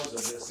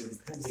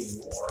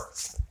pending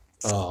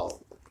war,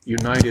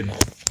 United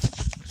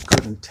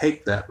couldn't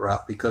take that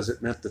route because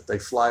it meant that they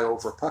fly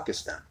over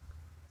Pakistan,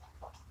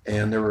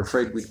 and they were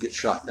afraid we'd get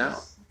shot down.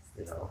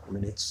 You know, I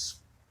mean, it's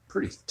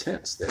pretty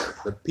tense there.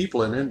 The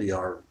people in India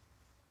are,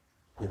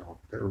 you know,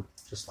 they're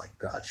just like,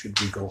 God, should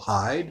we go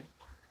hide?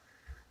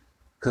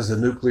 Because the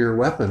nuclear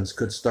weapons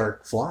could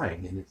start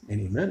flying in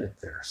any minute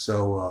there.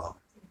 So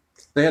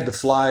they had to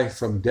fly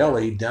from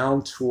Delhi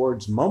down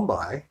towards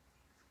Mumbai,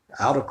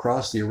 out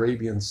across the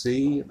Arabian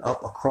Sea, and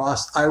up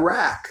across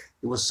Iraq.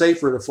 It was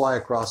safer to fly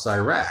across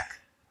Iraq,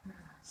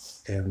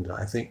 and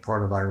I think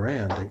part of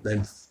Iran,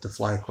 than to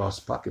fly across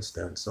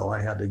Pakistan. So I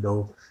had to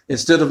go,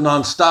 instead of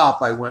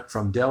nonstop, I went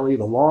from Delhi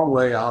the long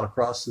way out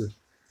across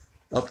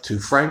up to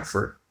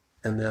Frankfurt,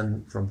 and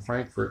then from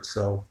Frankfurt.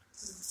 So,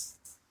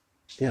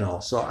 you know,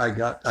 so I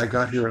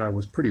got here and I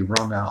was pretty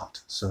wrung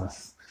out. So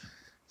it's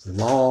a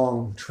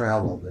long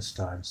travel this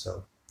time.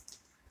 So,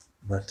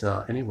 but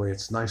anyway,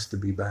 it's nice to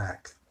be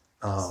back.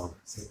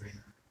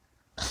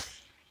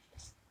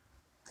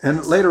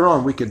 And later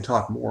on, we can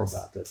talk more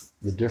about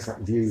the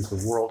different views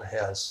the world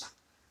has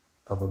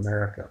of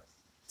America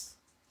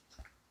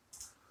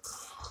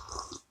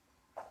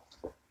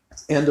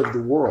and of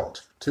the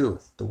world too.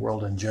 The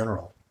world in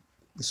general.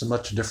 It's a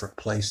much different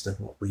place than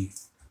what we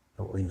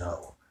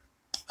know.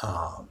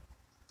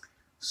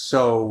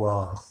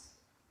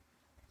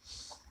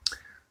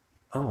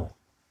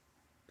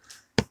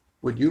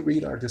 Would you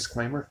read our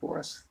disclaimer for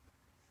us?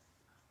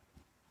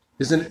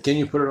 Isn't it? Can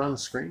you put it on the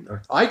screen?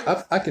 Or I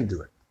can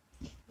do it.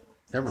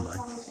 Never mind.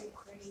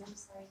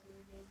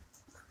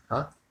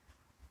 Huh?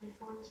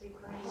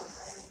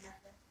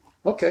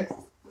 Okay.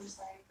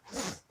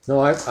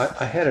 No, I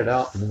had it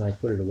out and then I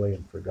put it away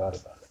and forgot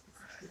about it.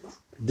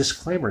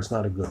 Disclaimer is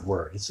not a good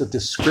word. It's a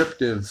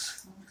description.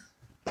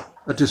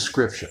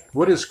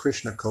 What is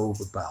Krishna Cove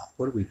about?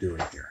 What are we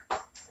doing here?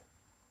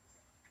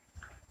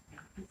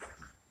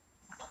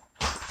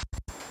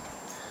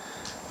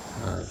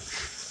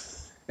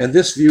 And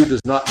this view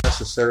does not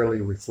necessarily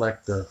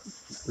reflect the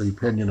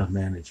opinion of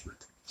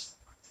management.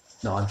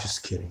 No, I'm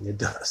just kidding. It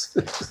does.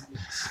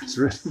 It's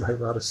written by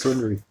Radha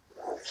Sundari.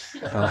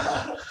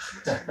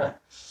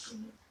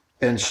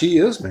 And she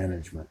is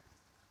management.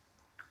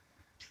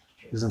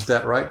 Isn't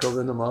that right,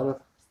 Govinda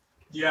Madhav?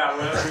 Yeah,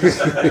 whatever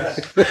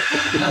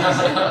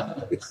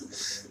you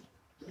said.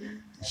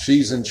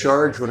 She's in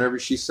charge whenever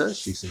she says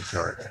she's in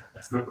charge.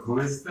 Who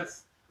is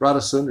this? Radha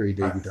Sundari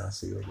Devi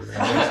Dasi over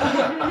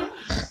there.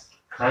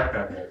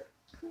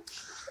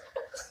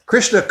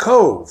 Krishna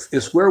Cove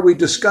is where we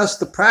discuss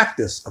the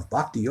practice of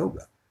Bhakti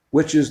Yoga,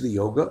 which is the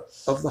yoga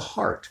of the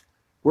heart,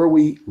 where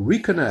we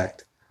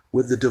reconnect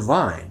with the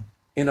divine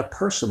in a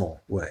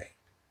personal way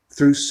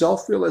through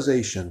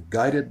self-realization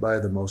guided by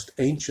the most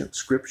ancient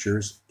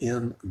scriptures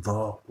in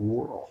the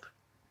world.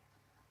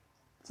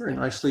 Very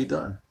nicely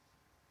done.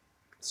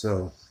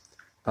 So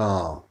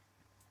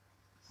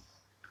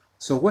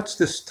what's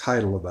this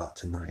title about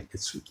tonight?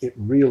 It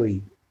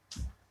really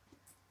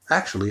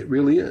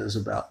is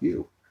about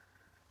you.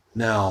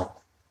 Now,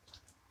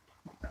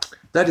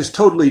 that is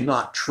totally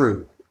not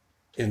true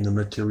in the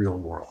material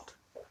world.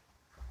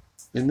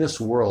 In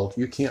this world,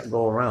 you can't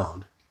go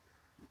around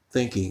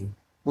thinking,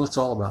 well, it's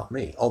all about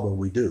me, although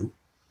we do,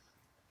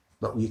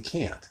 but you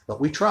can't. But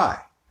we try.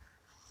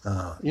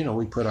 We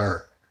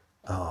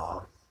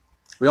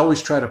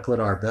always try to put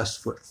our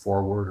best foot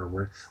forward,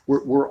 or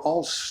we're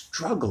all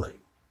struggling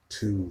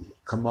to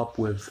come up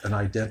with an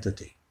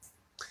identity.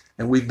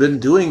 And we've been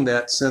doing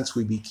that since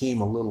we became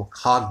a little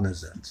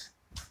cognizant,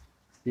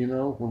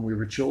 when we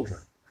were children.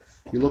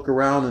 You look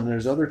around and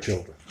there's other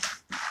children.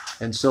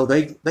 And so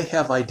they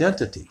have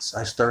identities.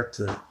 I start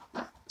to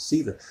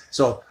see them.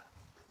 So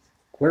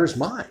where's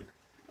mine?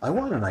 I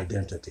want an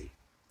identity.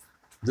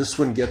 This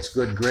one gets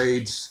good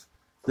grades.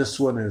 This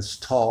one is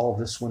tall.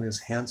 This one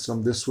is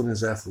handsome. This one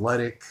is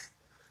athletic.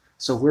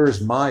 So where is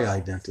my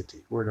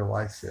identity? Where do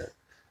I fit?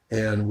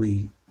 And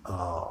we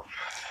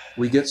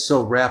get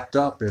so wrapped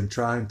up in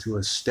trying to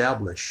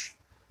establish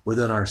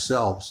within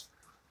ourselves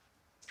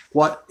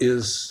what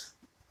is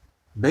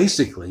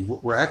basically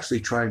what we're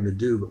actually trying to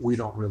do, but we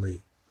don't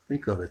really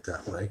think of it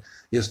that way,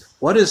 is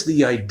what is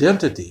the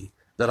identity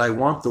that I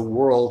want the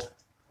world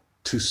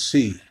to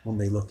see when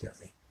they look at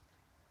me?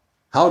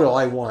 How do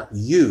I want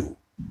you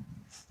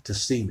to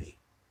see me?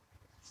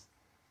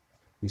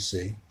 You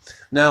see?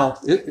 Now,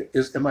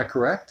 am I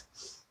correct?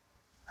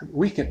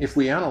 We can, if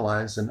we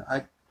analyze, and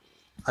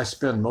I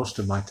spend most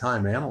of my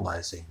time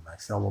analyzing my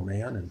fellow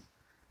man and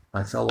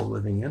my fellow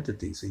living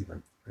entities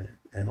even.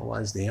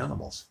 Analyze the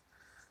animals.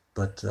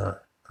 But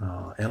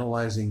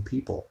analyzing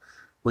people.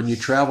 When you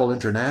travel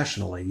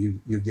internationally,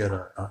 you get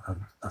a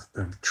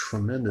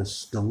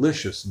tremendous,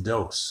 delicious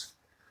dose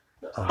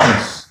of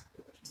this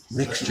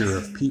mixture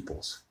of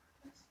peoples.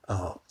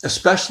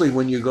 Especially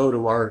when you go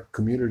to our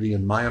community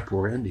in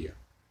Mayapur, India.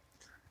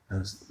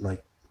 There's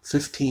like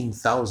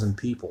 15,000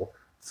 people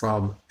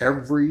from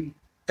every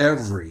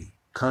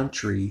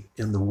country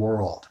in the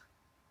world.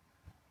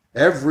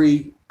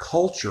 Every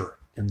culture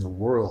in the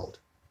world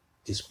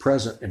is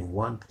present in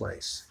one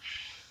place.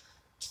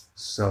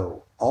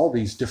 So all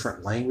these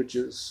different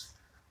languages.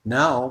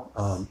 Now,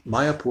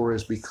 Mayapur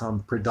has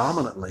become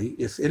predominantly,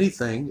 if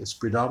anything, it's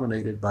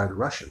predominated by the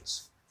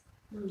Russians.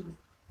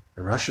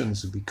 The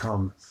Russians have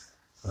become,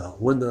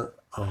 when the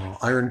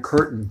Iron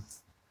Curtain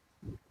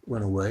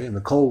went away and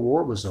the Cold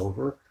War was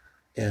over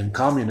and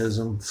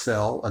communism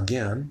fell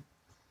again,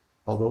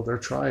 although they're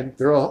trying,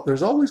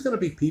 there's always going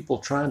to be people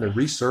trying to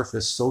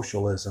resurface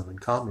socialism and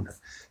communism.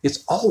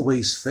 It's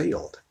always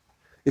failed.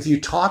 If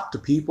you talk to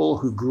people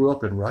who grew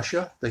up in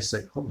Russia, they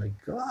say, oh my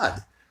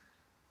God,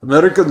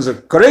 Americans are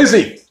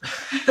crazy.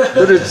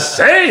 They're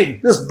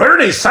insane. This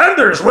Bernie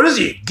Sanders, what does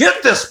he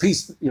get this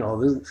piece?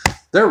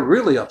 They're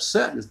really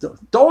upset.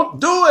 Don't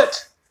do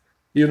it,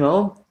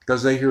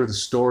 because they hear the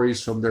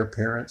stories from their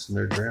parents and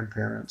their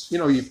grandparents.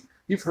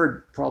 You've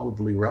heard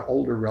probably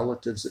older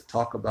relatives that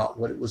talk about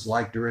what it was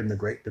like during the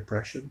Great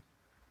Depression.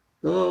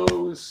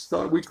 Oh,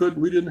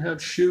 we didn't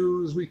have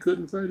shoes, we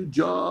couldn't find a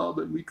job,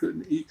 and we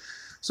couldn't eat.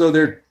 So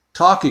they're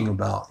talking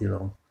about,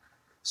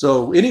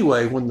 So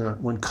anyway,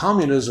 when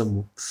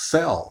communism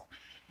fell,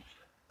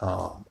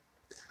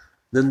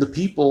 then the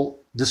people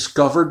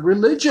discovered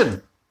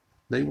religion.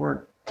 They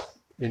weren't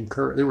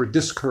encouraged; they were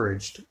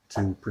discouraged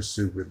to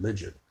pursue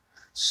religion.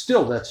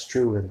 Still, that's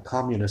true in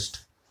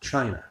communist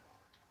China.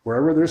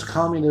 Wherever there's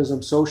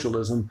communism,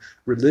 socialism,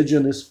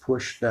 religion is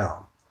pushed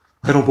down.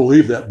 I don't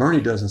believe that.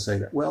 Bernie doesn't say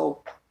that.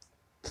 Well,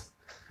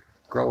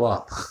 grow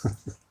up.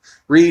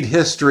 Read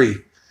history.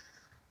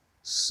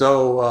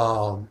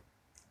 So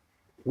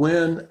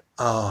when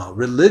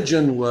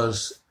religion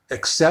was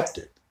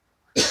accepted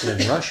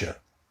in Russia,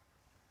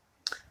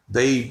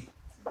 they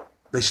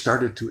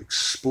started to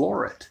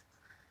explore it.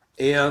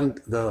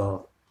 And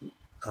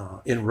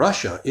in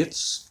Russia,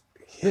 it's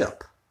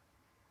hip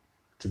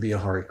to be a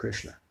Hare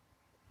Krishna.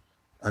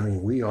 I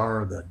mean,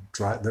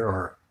 there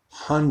are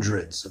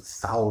hundreds of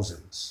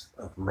thousands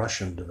of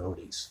Russian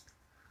devotees.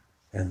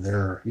 And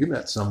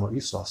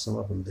you saw some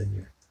of them,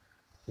 didn't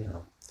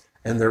you?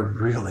 And they're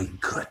really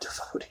good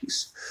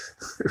devotees.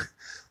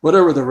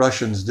 Whatever the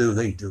Russians do,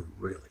 they do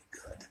really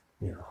good,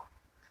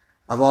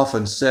 I've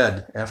often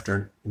said,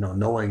 after,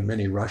 knowing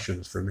many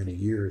Russians for many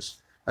years,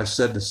 I've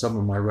said to some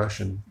of my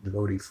Russian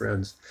devotee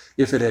friends,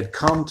 if it had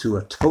come to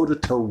a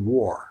toe-to-toe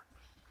war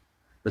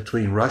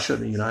between Russia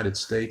and the United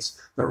States,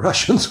 the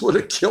Russians would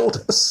have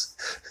killed us.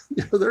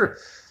 They're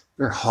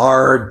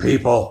hard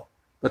people,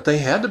 but they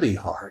had to be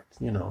hard.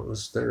 It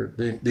was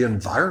the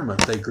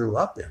environment they grew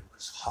up in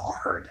was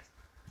hard.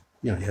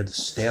 You had to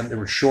stand. There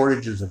were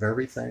shortages of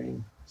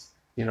everything.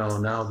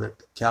 Now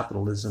that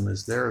capitalism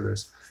is there,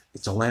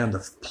 it's a land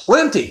of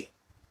plenty.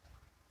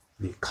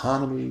 The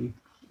economy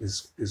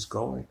is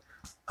going.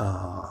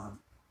 The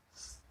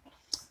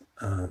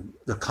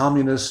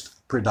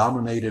communist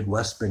predominated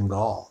West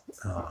Bengal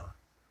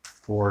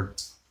for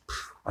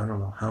I don't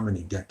know how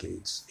many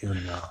decades in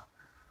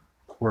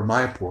where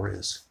Mayapur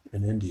is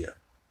in India.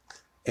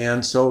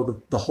 And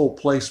so the whole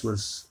place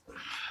was,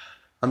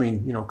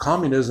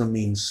 communism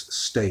means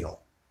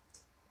stale.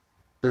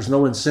 There's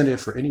no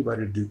incentive for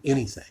anybody to do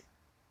anything.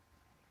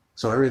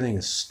 So everything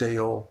is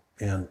stale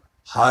and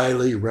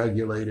highly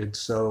regulated.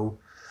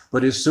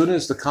 But as soon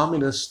as the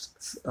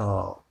communists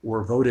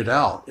were voted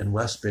out in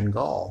West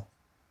Bengal,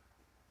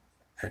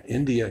 and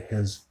India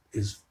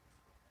is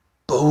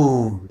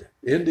boomed.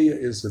 India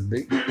is the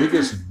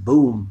biggest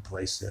boom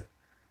place that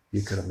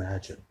you could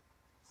imagine.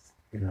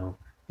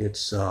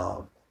 It's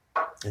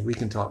and we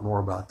can talk more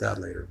about that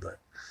later. But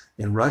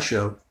in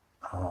Russia,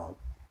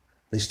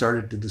 they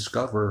started to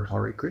discover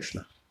Hare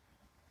Krishna,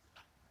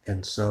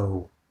 and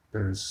so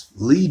there's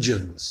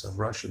legions of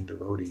Russian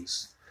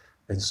devotees,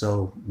 and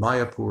so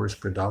Mayapur is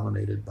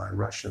predominated by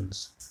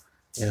Russians.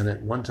 And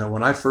at one time,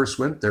 when I first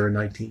went there in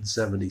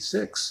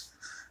 1976,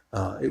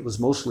 it was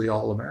mostly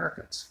all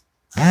Americans.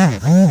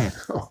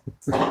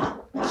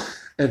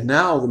 And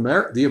now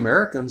the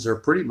Americans are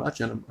pretty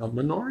much in a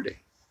minority.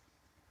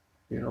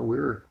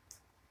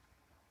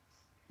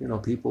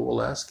 People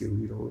will ask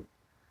you,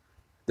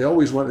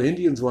 the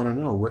Indians want to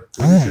know, what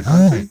is your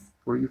country?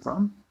 Where are you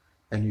from?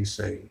 And you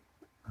say,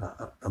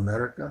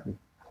 America.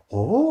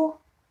 Oh,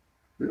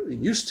 really?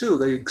 Used to,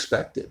 they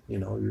expect it.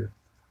 You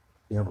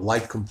have a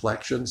light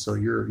complexion, so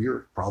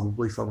you're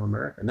probably from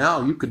America.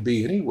 Now you could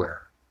be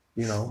anywhere,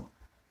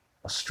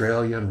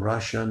 Australian,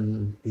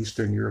 Russian,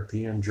 Eastern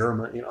European,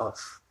 German,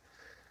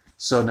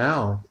 So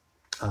now,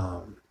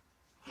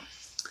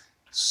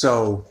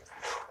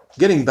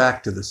 getting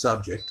back to the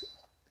subject,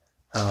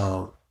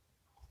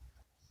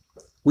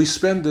 we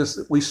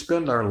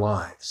spend our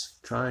lives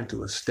trying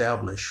to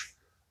establish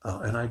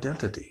an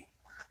identity,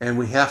 and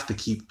we have to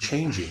keep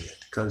changing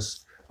it,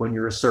 because when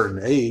you're a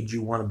certain age,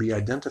 you want to be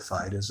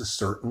identified as a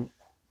certain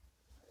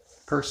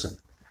person.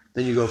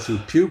 Then you go through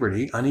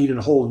puberty. I need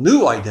a whole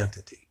new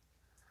identity.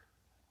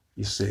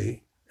 You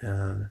see,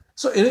 and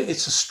so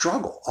it's a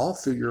struggle all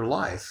through your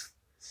life.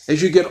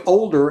 As you get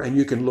older and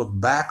you can look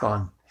back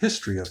on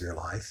history of your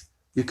life,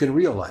 you can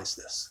realize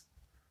this.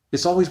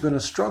 It's always been a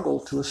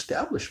struggle to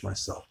establish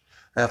myself.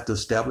 I have to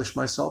establish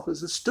myself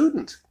as a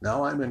student.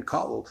 Now I'm in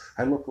college.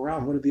 I look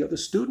around. What do the other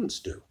students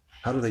do?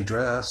 How do they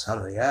dress? How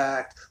do they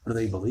act? What do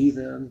they believe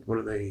in? What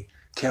do they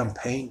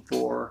campaign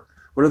for?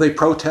 What do they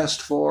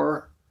protest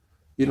for?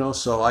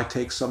 So I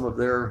take some of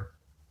their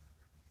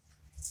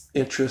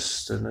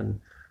interests, and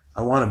then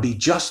I want to be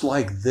just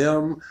like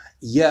them,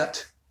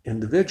 yet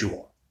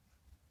individual.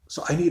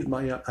 So I need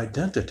my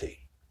identity.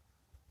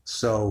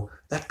 So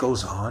that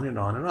goes on and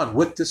on and on.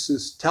 What this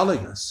is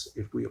telling us,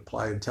 if we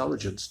apply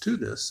intelligence to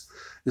this,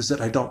 is that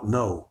I don't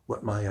know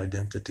what my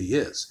identity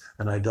is,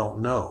 and I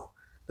don't know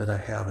that I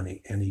have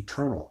an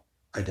eternal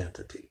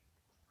identity.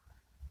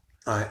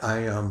 I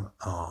am,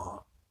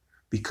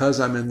 because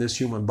I'm in this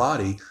human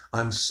body,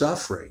 I'm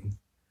suffering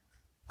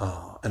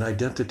an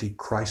identity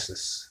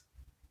crisis.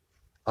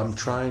 I'm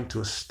trying to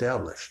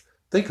establish,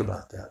 think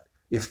about that.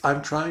 If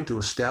I'm trying to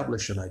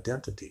establish an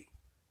identity,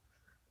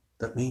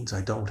 that means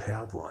I don't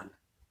have one,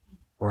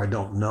 or I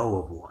don't know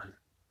of one.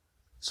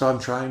 So I'm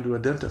trying to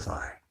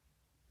identify.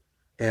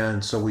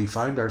 And so we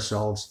find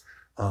ourselves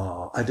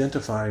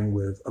identifying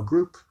with a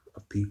group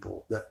of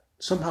people that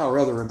somehow or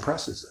other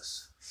impresses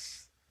us.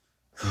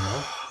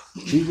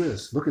 Gee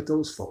whiz, look at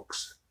those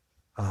folks.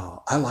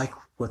 I like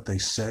what they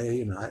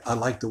say, and I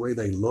like the way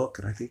they look,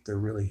 and I think they're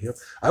really hip.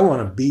 I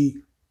want to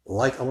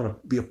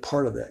be a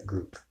part of that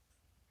group.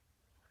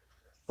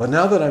 But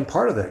now that I'm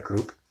part of that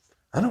group,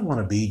 I don't want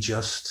to be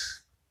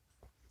just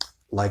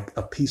like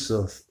a piece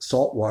of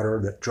salt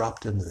water that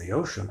dropped into the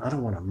ocean. I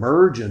don't want to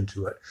merge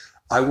into it.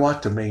 I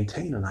want to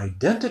maintain an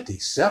identity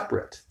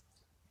separate.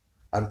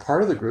 I'm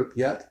part of the group,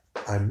 yet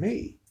I'm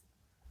me.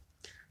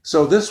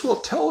 So this will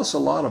tell us a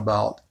lot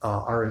about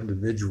our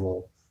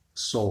individual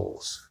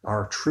souls,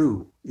 our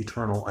true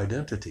eternal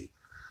identity.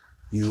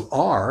 You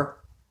are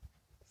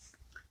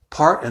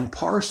part and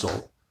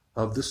parcel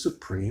of the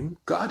Supreme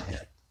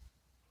Godhead.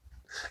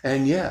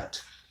 And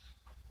yet,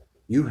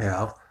 you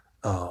have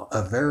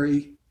a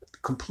very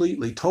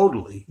completely,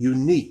 totally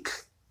unique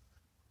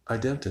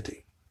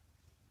identity.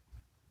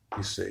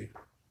 You see.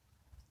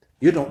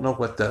 You don't know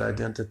what that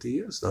identity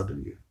is, though,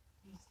 do you?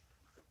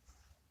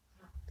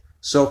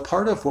 So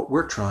part of what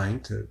we're trying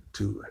to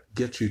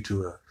get you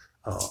to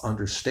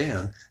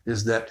understand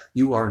is that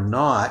you are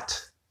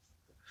not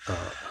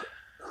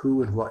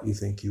who and what you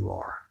think you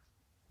are.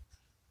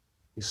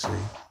 You see,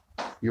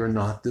 you're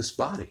not this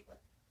body.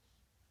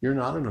 You're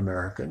not an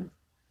American,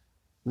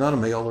 not a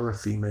male or a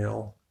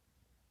female.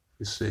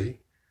 You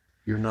see,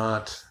 you're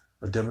not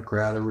a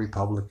Democrat or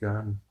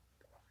Republican.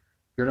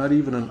 You're not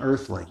even an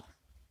earthling.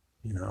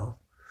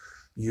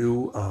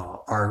 You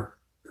are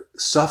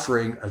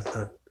suffering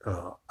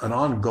an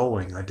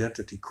ongoing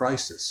identity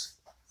crisis.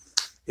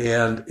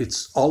 And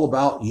it's all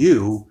about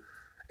you,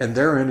 and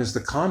therein is the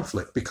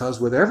conflict,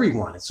 because with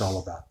everyone, it's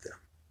all about them.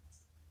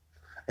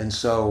 And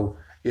so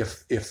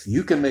if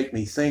you can make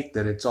me think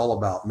that it's all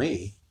about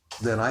me,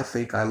 then I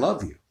think I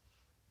love you.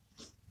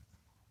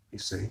 You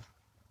see,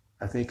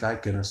 I think I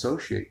can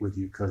associate with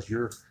you because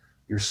you're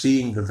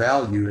seeing the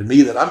value in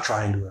me that I'm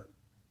trying to.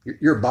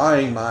 You're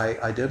buying my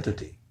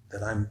identity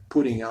that I'm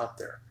putting out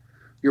there.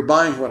 You're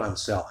buying what I'm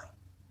selling.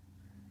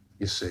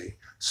 You see,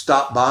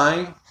 stop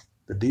buying,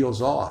 the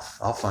deal's off.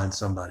 I'll find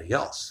somebody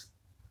else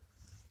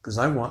because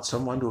I want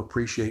someone to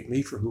appreciate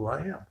me for who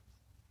I am.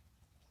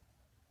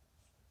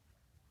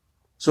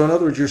 So in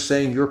other words, you're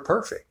saying you're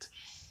perfect.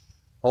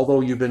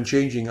 Although you've been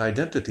changing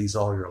identities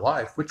all your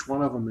life, which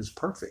one of them is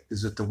perfect?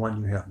 Is it the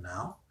one you have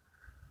now?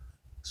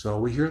 So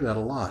we hear that a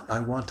lot. I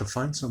want to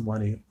find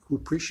someone who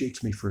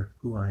appreciates me for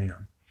who I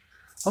am.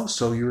 Oh,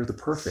 so you're the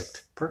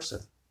perfect person.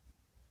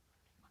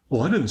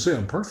 Well, I didn't say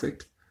I'm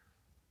perfect.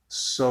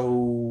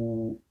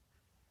 So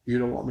you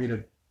don't want me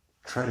to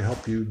try to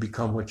help you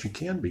become what you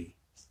can be.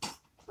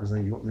 Because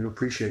you want me to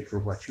appreciate for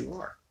what you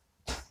are.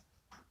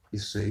 You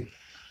see?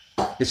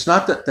 It's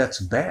not that that's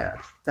bad.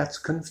 That's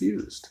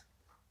confused.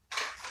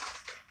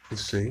 You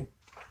see?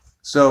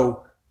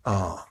 So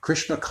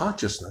Krishna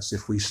consciousness,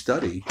 if we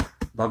study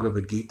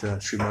Bhagavad Gita,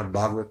 Srimad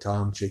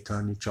Bhagavatam,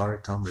 Chaitanya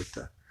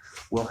Charitamrita,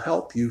 will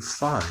help you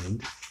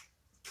find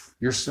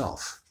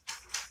yourself,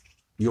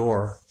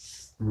 your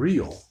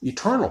real,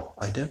 eternal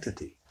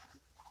identity,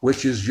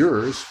 which is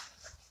yours.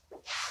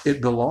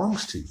 It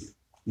belongs to you.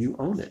 You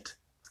own it.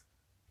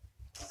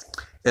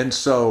 And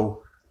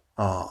so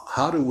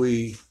how do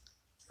we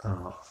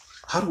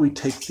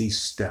take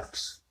these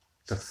steps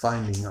to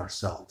finding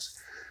ourselves?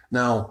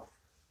 Now,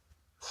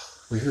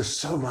 we hear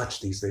so much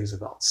these days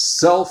about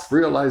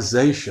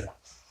self-realization.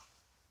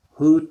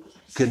 Who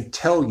can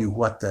tell you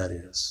what that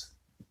is?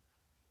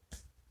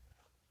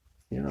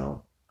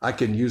 I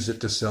can use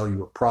it to sell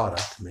you a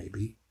product,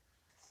 maybe.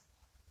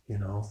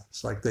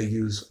 It's like they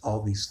use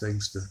all these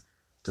things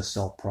to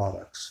sell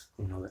products.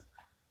 That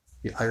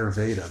the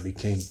Ayurveda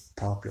became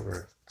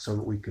popular so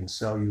that we can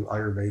sell you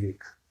Ayurvedic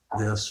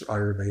this,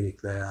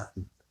 Ayurvedic that.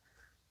 And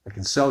I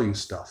can sell you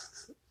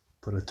stuff,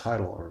 put a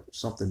title or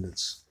something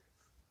that's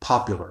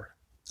popular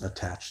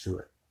attached to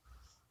it.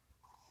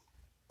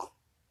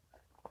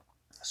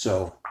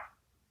 So,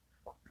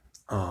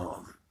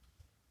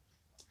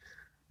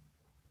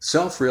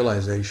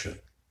 self-realization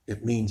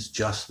It means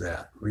just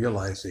that,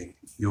 realizing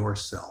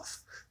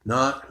yourself,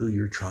 not who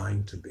you're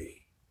trying to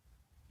be.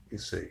 You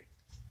see,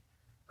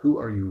 who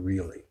are you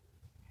really?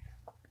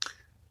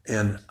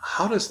 And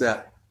how does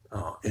that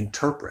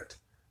interpret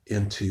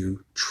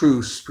into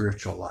true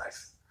spiritual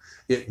life?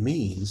 It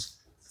means,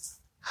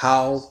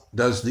 how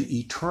does the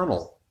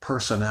eternal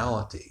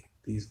personality,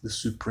 the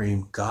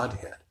supreme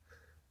Godhead,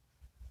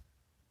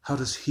 how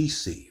does he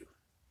see you?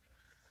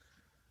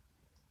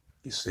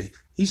 You see,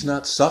 he's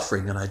not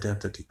suffering an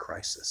identity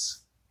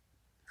crisis.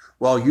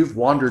 While you've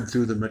wandered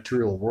through the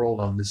material world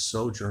on this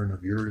sojourn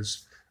of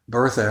yours,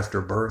 birth after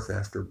birth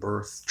after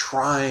birth,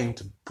 trying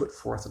to put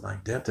forth an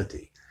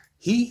identity,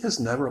 he has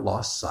never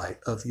lost sight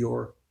of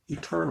your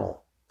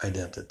eternal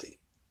identity.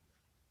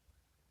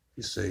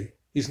 You see,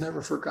 he's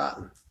never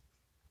forgotten.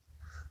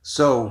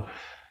 So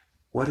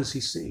what does he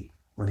see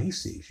when he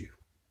sees you?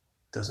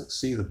 He doesn't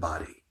see the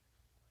body.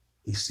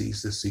 He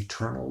sees this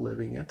eternal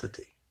living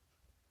entity,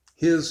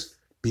 his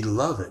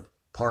beloved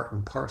part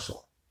and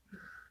parcel.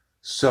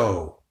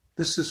 So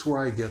this is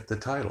where I get the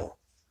title,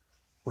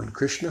 When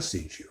Krishna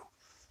Sees You.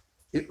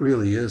 It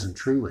really is and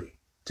truly,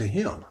 to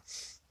him,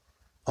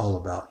 all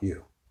about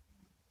you.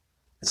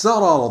 It's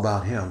not all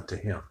about him to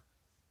him.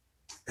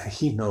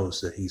 He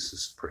knows that he's the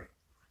supreme.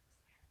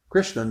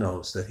 Krishna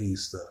knows that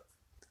he's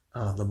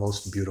the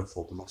most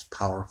beautiful, the most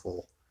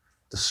powerful,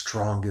 the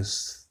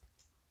strongest,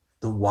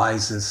 the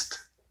wisest,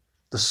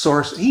 the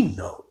source. He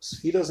knows.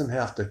 He doesn't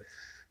have to,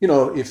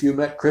 if you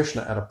met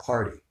Krishna at a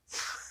party,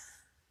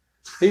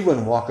 he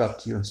wouldn't walk up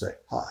to you and say,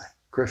 "Hi,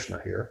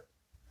 Krishna here."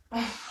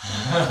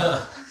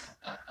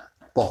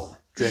 Bond,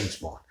 James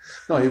Bond.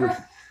 No, he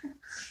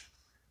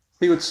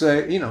would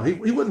say,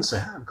 he wouldn't say,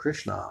 "I'm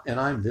Krishna, and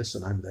I'm this,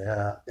 and I'm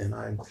that, and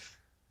I'm,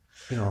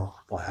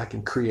 boy, I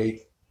can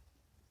create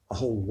a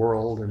whole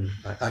world, and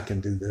I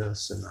can do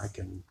this, and I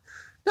can."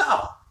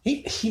 No,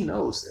 he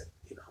knows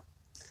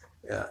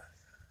that,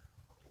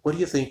 what do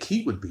you think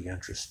he would be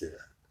interested in?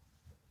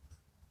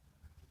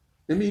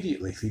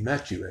 Immediately, if he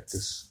met you at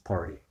this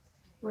party.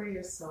 Where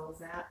your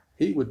soul's at.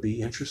 He would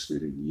be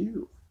interested in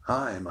you.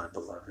 "Hi, my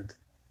beloved.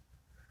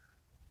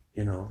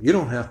 You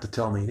don't have to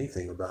tell me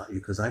anything about you,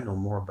 because I know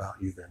more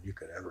about you than you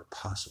could ever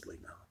possibly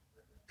know.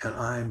 And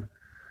I'm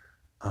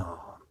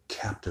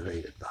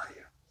captivated by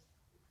you."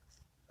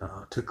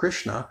 To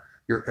Krishna,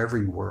 your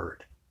every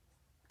word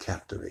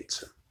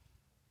captivates him.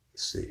 You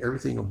see,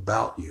 everything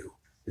about you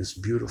is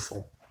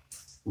beautiful,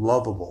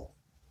 lovable.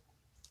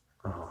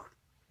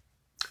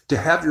 To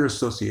have your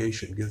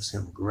association gives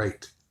him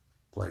great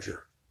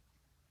pleasure,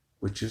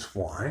 which is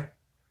why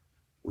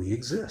we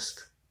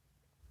exist.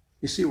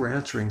 You see, we're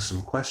answering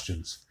some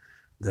questions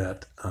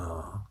that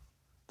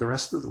the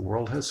rest of the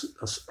world has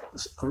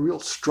a real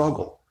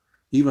struggle,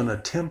 even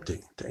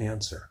attempting to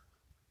answer.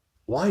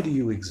 Why do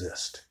you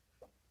exist?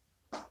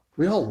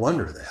 We all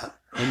wonder that,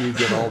 and you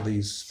get all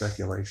these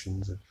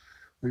speculations that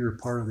you're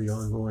part of the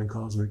ongoing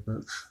cosmic.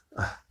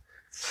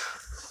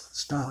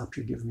 Stop,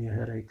 you're giving me a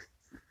headache.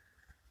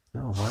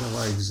 No, why do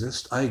I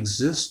exist? I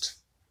exist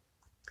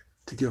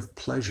to give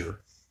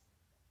pleasure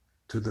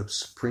to the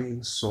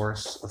supreme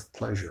source of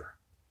pleasure.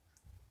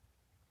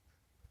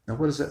 Now,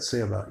 what does that say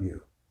about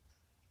you?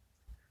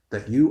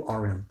 That you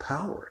are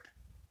empowered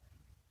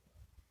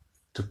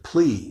to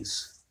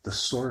please the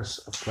source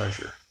of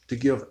pleasure, to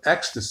give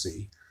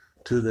ecstasy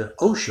to the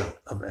ocean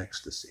of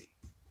ecstasy.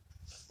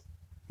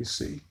 You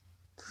see?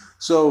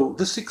 So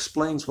this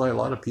explains why a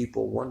lot of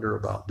people wonder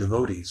about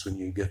devotees when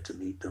you get to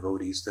meet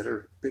devotees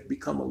that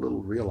become a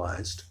little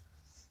realized.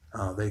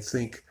 They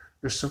think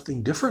there's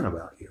something different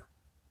about you.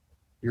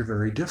 You're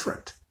very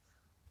different.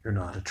 You're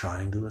not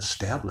trying to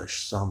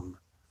establish some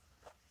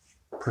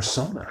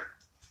persona.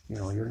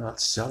 You're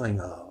not selling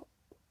a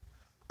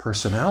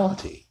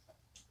personality.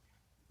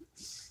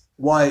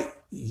 Why,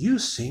 you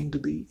seem to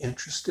be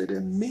interested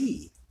in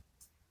me.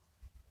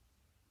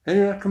 And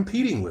you're not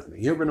competing with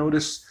me. You ever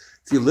notice,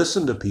 if you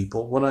listen to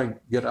people, when I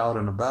get out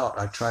and about,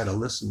 I try to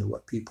listen to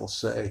what people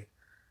say.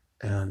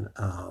 And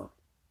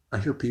I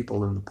hear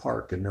people in the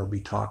park, and they'll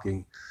be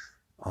talking,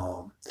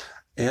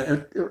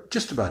 and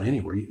just about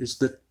anywhere.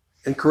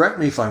 And correct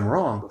me if I'm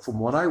wrong, but from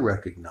what I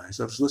recognize,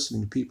 I was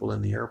listening to people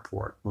in the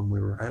airport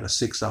when I had a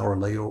 6-hour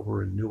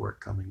layover in Newark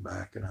coming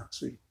back, and I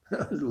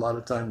had a lot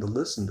of time to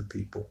listen to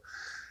people.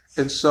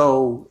 And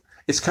so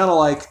it's kind of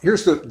like,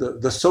 here's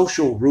the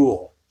social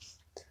rule,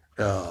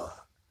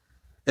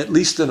 at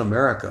least in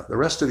America. The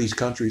rest of these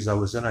countries I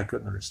was in, I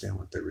couldn't understand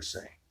what they were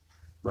saying.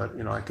 But,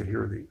 I could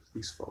hear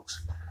these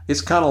folks.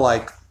 It's kind of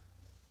like,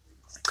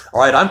 all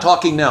right, I'm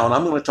talking now, and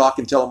I'm going to talk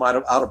until I'm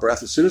out of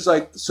breath. As soon as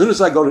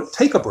I go to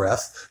take a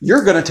breath,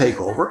 you're going to take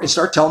over and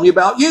start telling me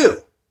about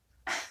you.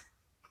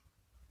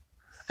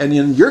 And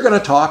then you're going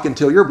to talk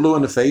until you're blue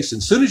in the face.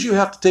 And as soon as you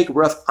have to take a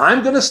breath,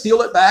 I'm going to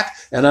steal it back,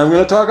 and I'm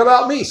going to talk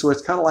about me. So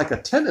it's kind of like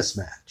a tennis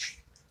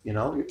match.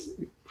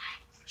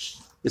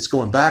 It's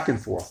going back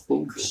and forth.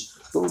 Boom, boom,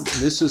 boom. And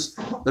this is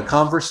the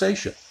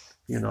conversation,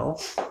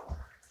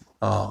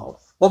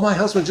 Well, my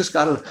husband just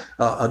got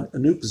a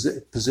new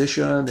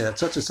position at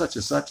such and such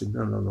and such, and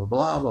no,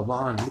 blah, blah,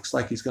 blah, and it looks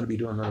like he's going to be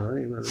doing.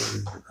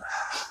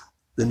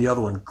 Then the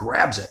other one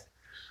grabs it.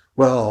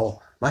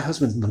 Well, my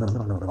husband,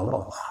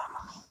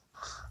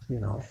 you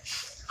know,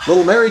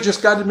 little Mary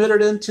just got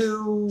admitted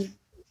into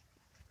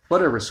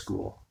whatever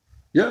school.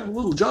 Yeah,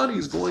 little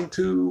Johnny's going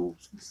to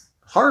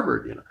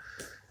Harvard, you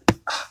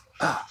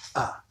know.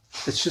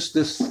 It's just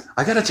this,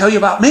 I got to tell you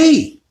about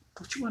me.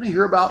 Don't you want to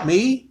hear about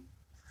me?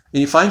 And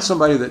you find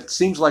somebody that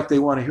seems like they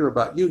want to hear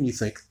about you, and you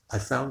think, I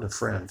found a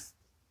friend.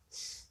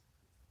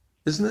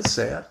 Isn't it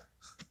sad?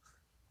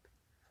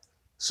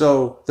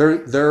 So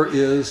there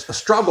is a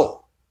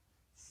struggle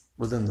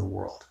within the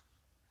world.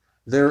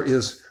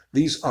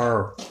 These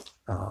are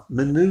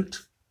minute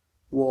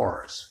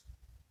wars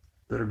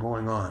that are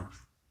going on.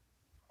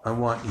 I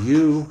want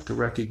you to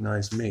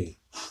recognize me.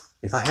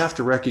 If I have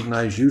to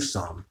recognize you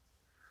some,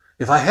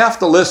 if I have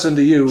to listen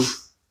to you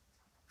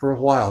for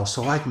a while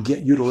so I can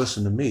get you to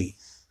listen to me,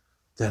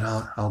 then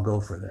I'll go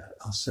for that.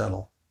 I'll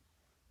settle.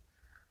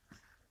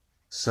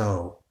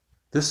 So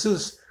this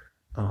is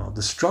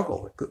the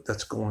struggle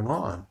that's going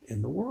on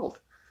in the world.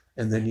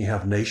 And then you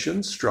have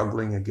nations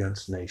struggling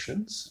against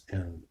nations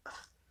and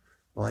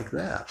like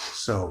that.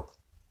 So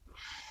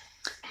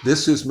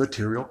this is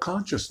material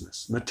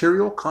consciousness.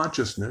 Material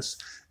consciousness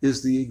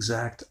is the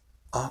exact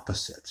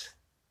opposite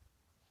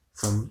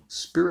from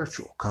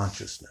spiritual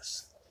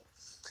consciousness.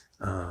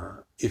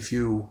 If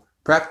you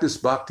practice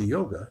bhakti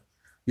yoga,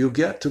 you'll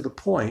get to the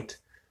point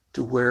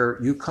to where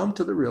you come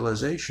to the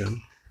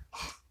realization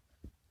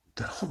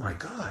that, oh my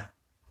God,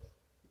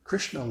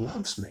 Krishna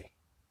loves me.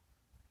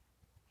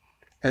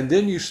 And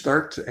then you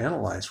start to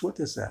analyze, what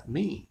does that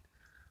mean?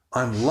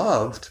 I'm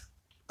loved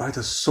by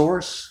the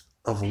source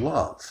of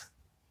love.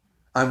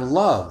 I'm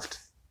loved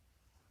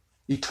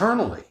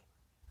eternally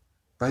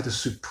by the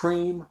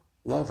supreme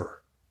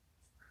lover.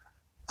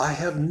 I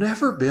have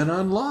never been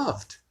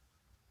unloved.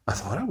 I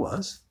thought I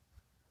was.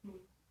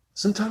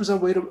 Sometimes I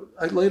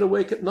laid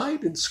awake at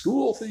night in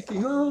school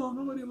thinking, oh,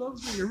 nobody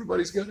loves me.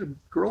 Everybody's got a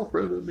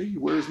girlfriend with me.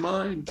 Where's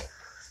mine?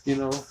 You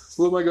know,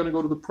 who am I going to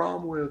go to the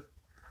prom with?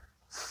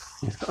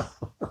 You know,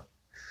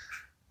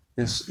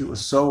 it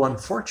was so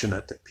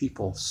unfortunate that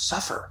people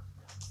suffer.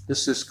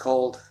 This is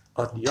called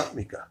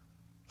adhyatmika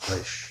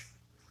klesh,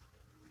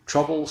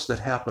 troubles that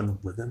happen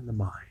within the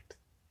mind.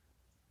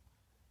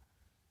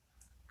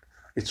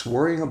 It's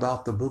worrying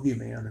about the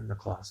boogeyman in the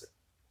closet,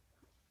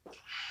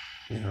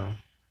 you know,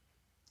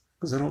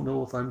 because I don't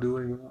know if I'm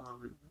doing,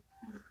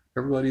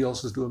 everybody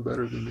else is doing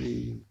better than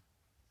me.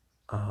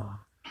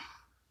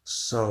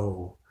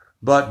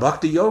 But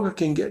bhakti yoga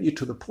can get you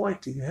to the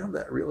point that you have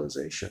that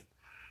realization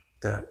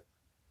that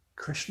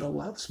Krishna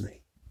loves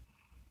me.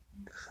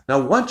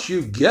 Now, once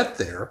you get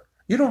there,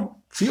 you don't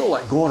feel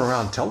like going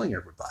around telling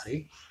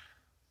everybody,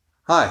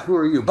 hi, who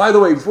are you? By the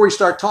way, before you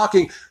start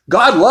talking,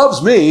 God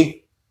loves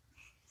me.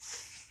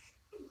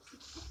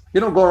 You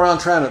don't go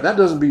around trying to, that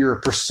doesn't be your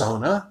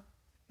persona,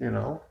 you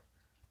know.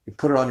 You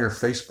put it on your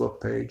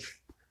Facebook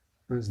page.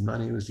 My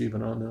name is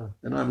Jivananda,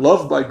 and I'm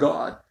loved by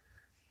God,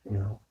 you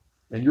know,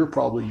 and you're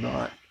probably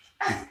not.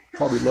 He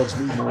probably loves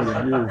me more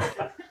than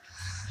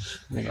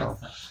you know.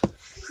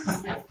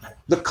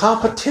 The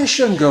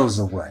competition goes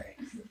away.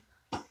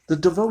 The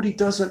devotee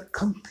doesn't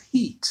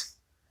compete.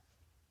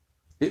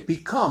 It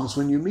becomes,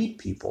 when you meet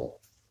people,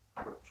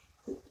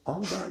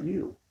 all about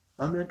you.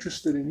 I'm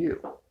interested in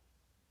you.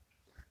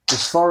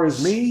 As far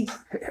as me,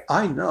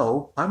 I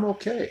know I'm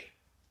okay.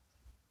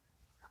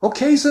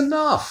 Okay's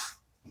enough.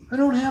 I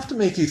don't have to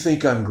make you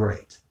think I'm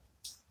great.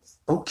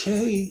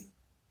 Okay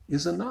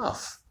is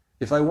enough.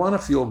 If I want to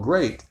feel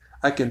great,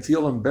 I can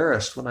feel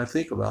embarrassed when I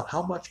think about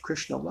how much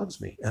Krishna loves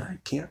me, and I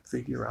can't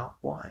figure out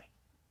why.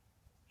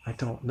 I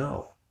don't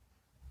know.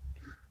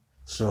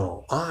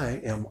 So I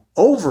am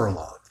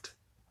overloved.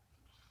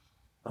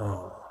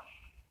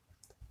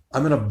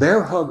 I'm in a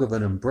bear hug of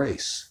an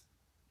embrace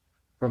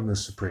from the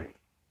Supreme,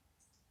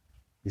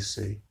 you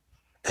see.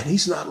 And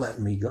he's not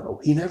letting me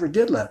go. He never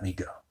did let me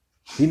go.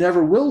 He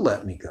never will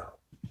let me go.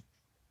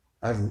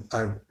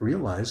 I've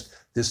realized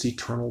this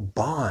eternal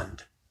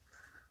bond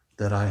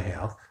that I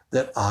have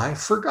that I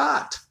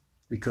forgot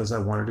because I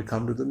wanted to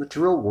come to the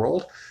material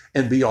world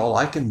and be all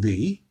I can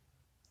be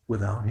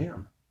without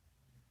him.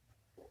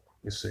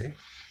 You see?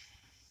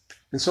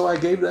 And so I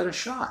gave that a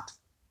shot.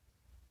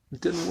 It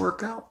didn't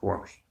work out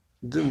for me.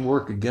 It didn't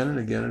work again and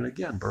again and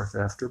again, birth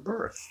after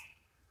birth.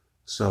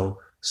 So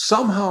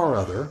somehow or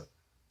other,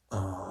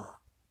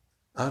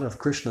 out of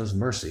Krishna's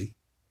mercy,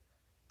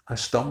 I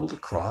stumbled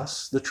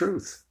across the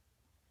truth,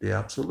 the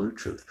absolute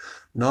truth,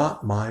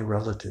 not my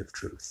relative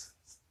truth.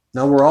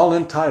 Now, we're all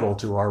entitled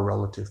to our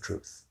relative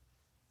truth.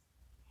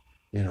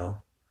 You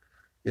know,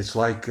 it's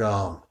like,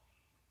 I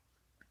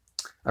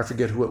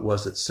forget who it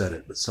was that said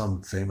it, but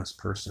some famous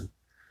person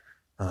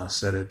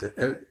said it,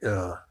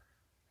 that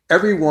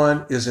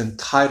everyone is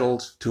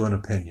entitled to an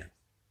opinion,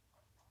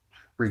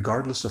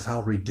 regardless of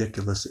how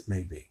ridiculous it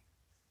may be.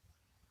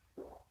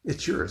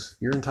 It's yours.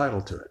 You're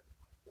entitled to it.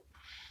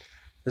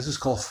 This is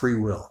called free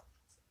will.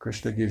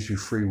 Krishna gives you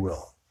free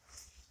will.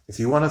 If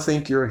you want to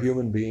think you're a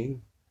human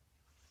being,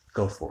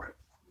 go for it.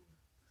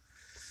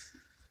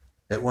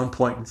 At one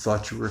point, you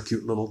thought you were a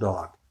cute little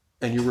dog,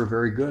 and you were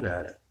very good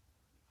at it.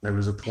 There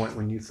was a point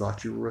when you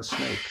thought you were a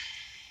snake,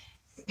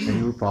 and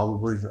you were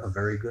probably a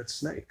very good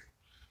snake,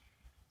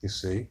 you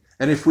see.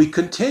 And if we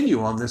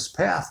continue on this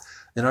path,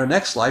 in our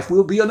next life,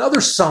 we'll be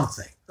another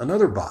something,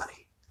 another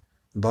body.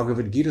 The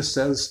Bhagavad Gita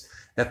says,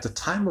 at the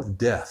time of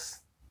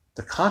death,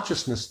 the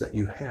consciousness that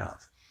you have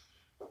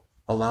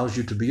allows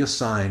you to be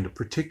assigned a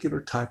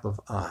particular type of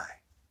eye,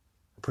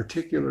 a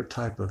particular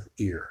type of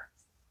ear,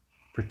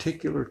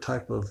 particular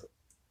type of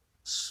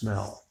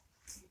smell,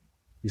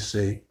 you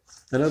see.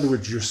 In other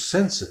words, your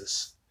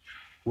senses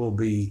will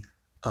be,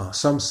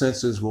 some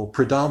senses will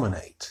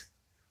predominate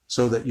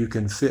so that you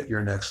can fit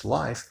your next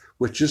life,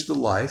 which is the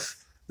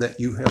life that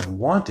you have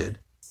wanted.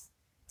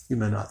 You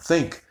may not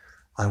think,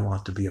 I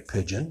want to be a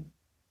pigeon,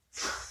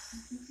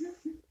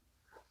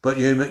 but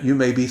you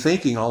may be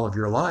thinking all of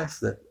your life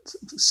that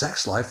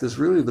sex life is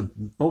really the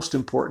most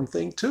important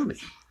thing to me.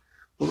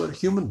 Well, the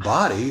human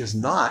body is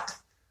not,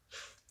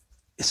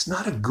 it's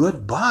not a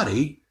good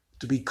body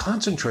to be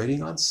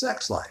concentrating on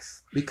sex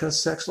life,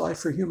 because sex life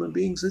for human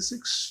beings is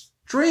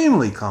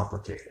extremely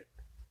complicated.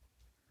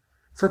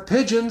 For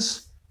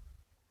pigeons,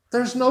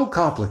 there's no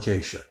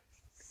complication.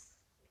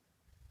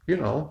 You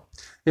know,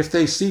 if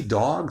they see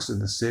dogs in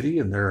the city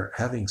and they're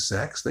having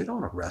sex, they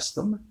don't arrest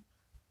them.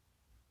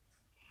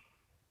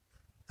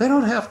 They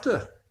don't have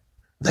to.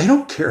 They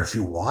don't care if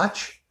you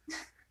watch.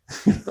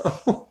 You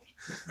know,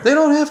 they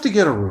don't have to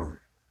get a room.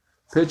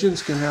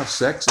 Pigeons can have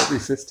sex every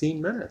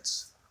 15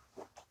 minutes.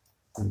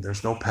 And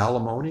there's no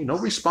palimony, no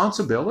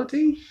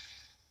responsibility.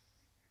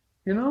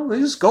 You know, they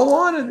just go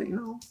on and, you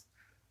know.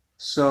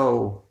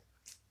 So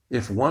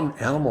if one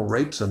animal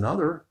rapes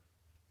another,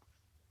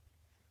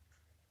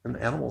 and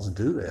animals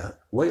do that,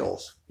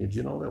 whales, did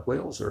you know that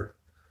whales are,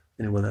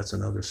 anyway, that's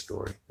another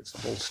story. It's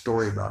a whole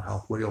story about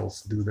how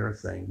whales do their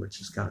thing, which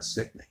is kind of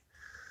sickening.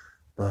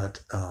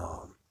 But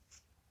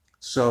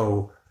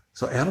so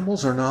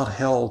animals are not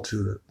held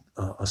to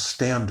a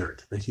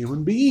standard that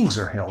human beings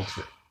are held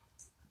to.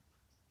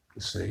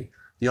 You see,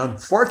 the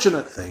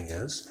unfortunate thing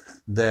is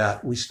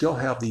that we still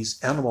have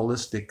these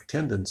animalistic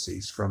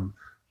tendencies from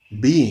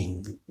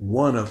being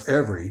one of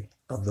every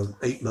of the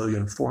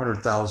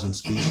 8,400,000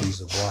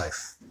 species of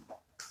life.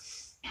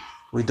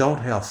 We don't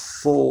have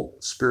full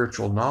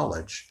spiritual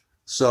knowledge,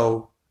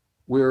 so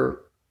we're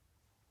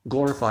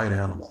glorified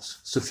animals,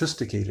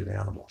 sophisticated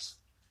animals,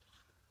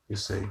 you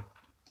see.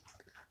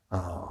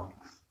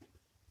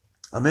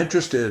 I'm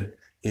interested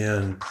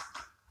in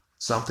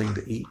something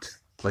to eat,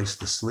 place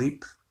to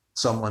sleep,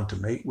 someone to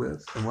mate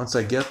with, and once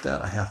I get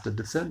that, I have to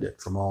defend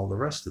it from all the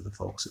rest of the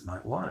folks that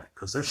might want it,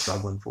 because they're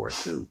struggling for it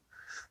too.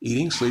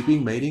 Eating,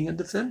 sleeping, mating, and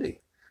defending.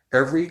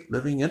 Every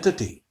living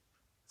entity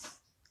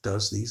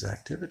does these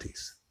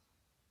activities.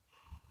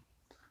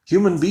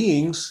 Human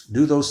beings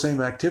do those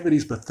same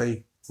activities, but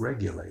they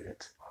regulate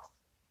it.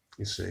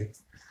 You see,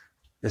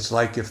 it's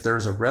like if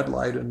there's a red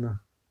light in the,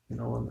 you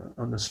know,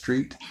 on the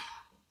street,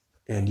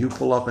 and you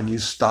pull up and you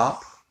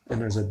stop, and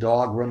there's a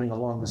dog running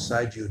along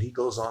beside you, and he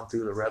goes on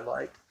through the red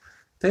light.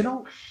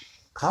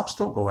 Cops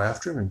don't go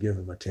after him and give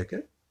him a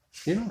ticket.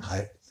 You know,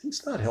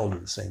 he's not held to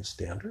the same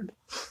standard.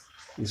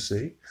 You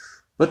see,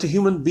 but the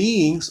human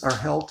beings are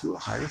held to a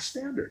higher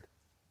standard.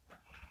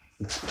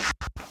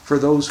 For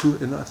those who,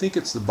 and I think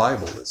it's the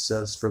Bible that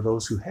says, for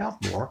those who have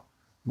more,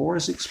 more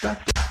is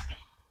expected.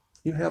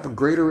 You have a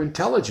greater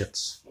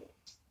intelligence.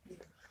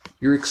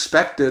 You're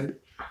expected,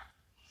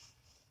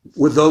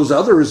 with those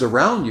others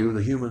around you,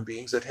 the human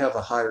beings that have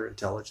a higher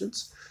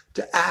intelligence,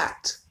 to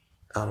act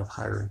out of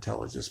higher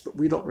intelligence, but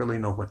we don't really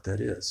know what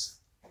that is.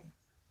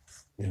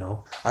 You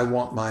know, I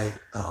want my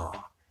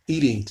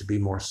eating to be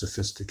more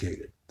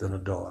sophisticated than a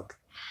dog,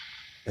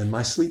 and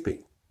my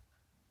sleeping,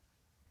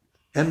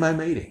 and my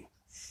mating,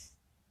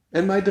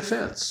 and my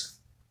defense.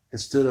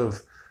 Instead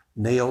of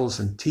nails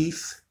and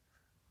teeth,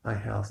 I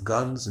have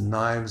guns and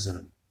knives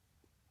and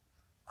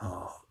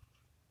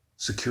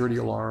security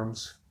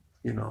alarms,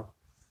 you know,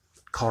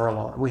 car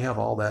alarm. We have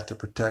all that to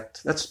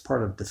protect. That's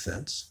part of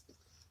defense,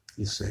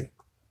 you see.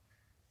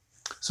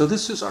 So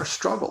this is our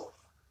struggle.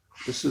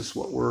 This is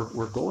what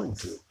we're going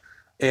through.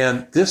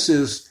 And this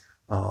is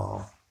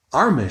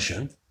our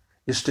mission,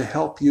 is to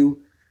help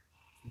you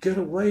get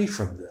away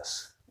from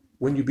this.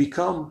 When you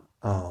become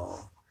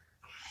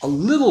a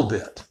little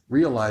bit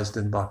realized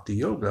in Bhakti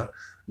Yoga,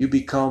 you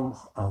become,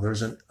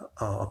 there's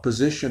a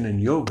position in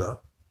yoga,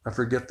 I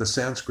forget the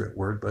Sanskrit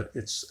word, but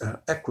it's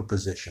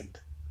equipositioned.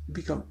 You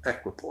become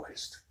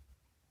equipoised.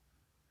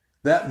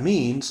 That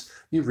means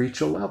you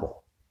reach a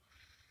level.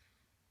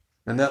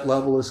 And that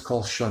level is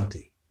called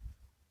Shanti,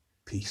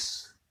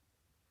 peace.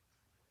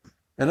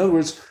 In other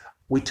words,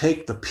 we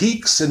take the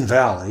peaks and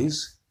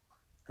valleys,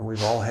 and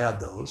we've all had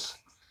those,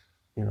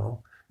 you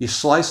know. You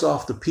slice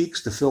off the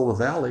peaks to fill the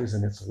valleys,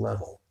 and it's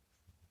level.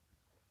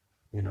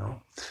 You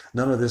know,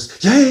 none of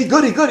this, yay,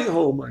 goody, goody,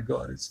 oh my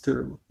God, it's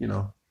terrible, you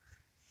know.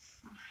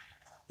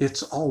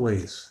 It's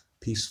always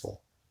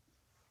peaceful.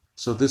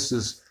 So this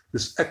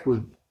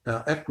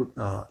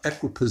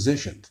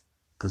equipositioned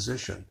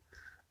position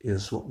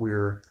is what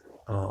we're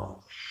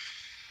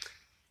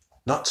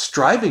not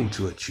striving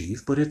to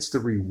achieve, but it's the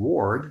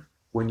reward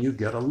when you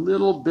get a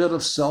little bit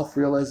of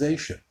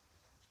self-realization.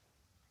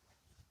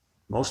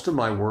 Most of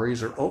my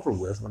worries are over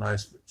with when I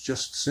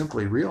just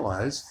simply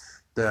realize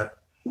that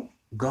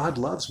God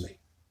loves me.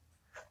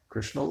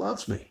 Krishna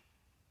loves me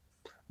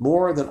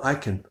more than I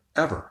can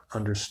ever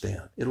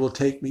understand. It will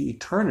take me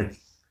eternity,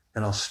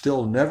 and I'll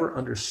still never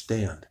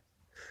understand,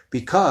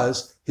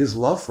 because his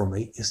love for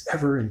me is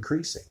ever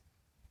increasing.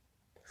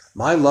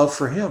 My love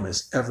for him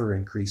is ever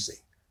increasing.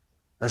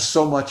 There's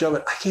so much of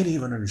it, I can't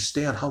even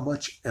understand how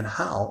much and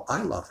how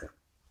I love him,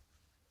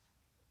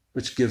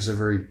 which gives a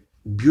very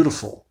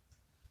beautiful,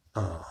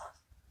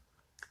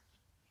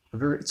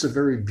 it's a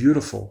very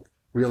beautiful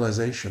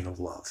realization of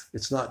love.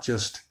 It's not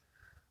just,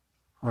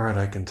 all right,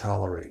 I can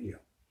tolerate you.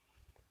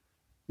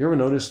 You ever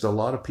noticed a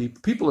lot of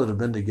people that have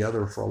been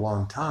together for a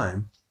long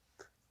time,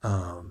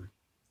 in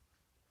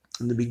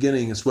the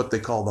beginning, it's what they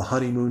call the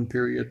honeymoon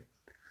period.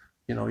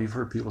 You know, you've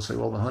heard people say,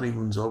 well, the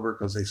honeymoon's over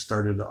because they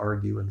started to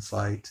argue and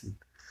fight. And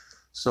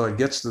so it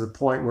gets to the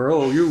point where,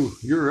 oh,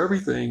 you're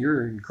everything,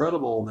 you're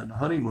incredible. And then the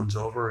honeymoon's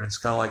over, and it's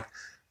kind of like,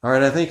 all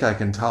right, I think I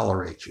can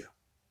tolerate you.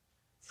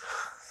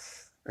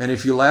 And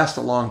if you last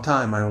a long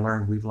time,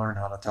 we've learned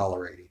how to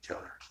tolerate each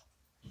other.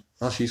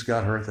 Well, she's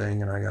got her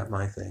thing and I got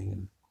my thing.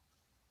 And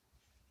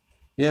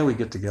yeah, we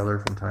get together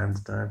from time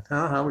to time.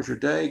 How was your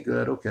day?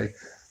 Good. Okay.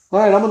 All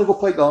right, I'm going to go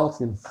play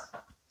golf. And,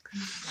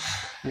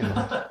 you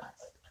know.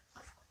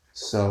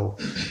 So,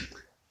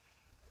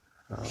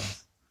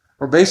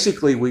 or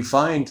basically we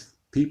find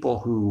people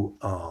who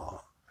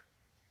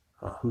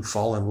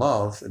fall in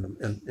love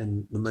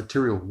in the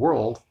material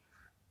world,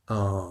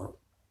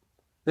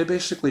 they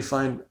basically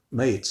find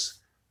mates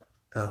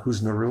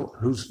whose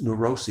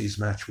neuroses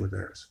match with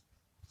theirs.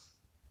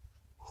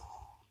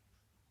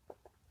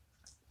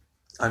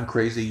 I'm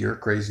crazy, you're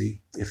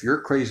crazy. If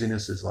your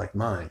craziness is like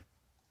mine,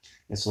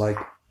 it's like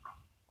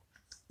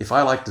if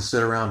I like to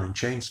sit around and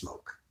chain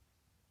smoke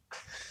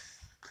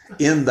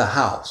in the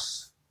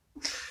house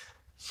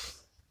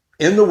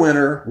in the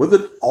winter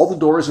with all the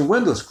doors and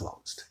windows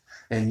closed,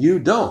 and you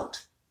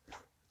don't,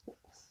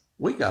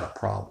 we got a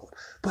problem.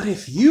 But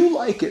if you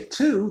like it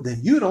too, then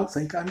you don't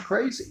think I'm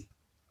crazy.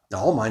 Now,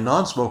 all my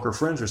non-smoker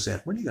friends are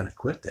saying, when are you going to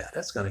quit that?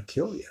 That's going to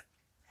kill you.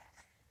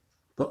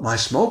 But my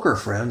smoker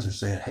friends are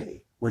saying,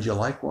 hey, would you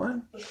like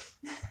one?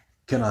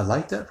 Can I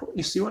light that for you?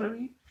 You see what I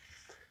mean?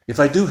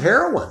 If I do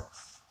heroin,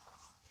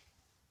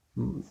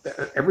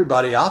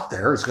 everybody out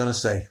there is going to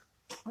say,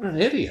 what an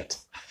idiot.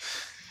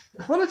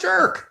 What a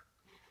jerk.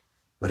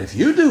 But if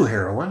you do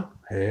heroin,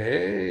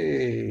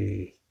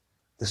 hey,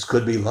 this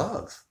could be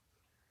love.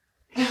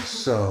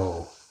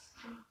 So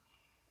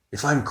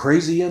if I'm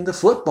crazy into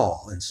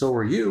football and so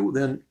are you,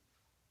 then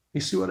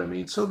you see what I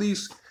mean? So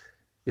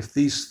if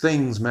these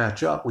things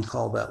match up, we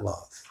call that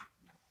love.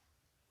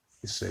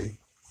 You see?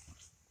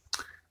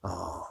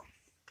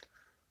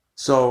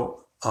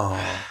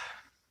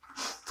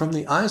 From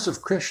the eyes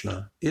of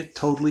Krishna, it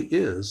totally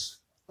is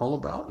all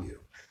about you.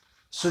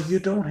 So you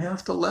don't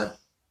have to let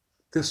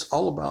this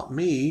all about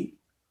me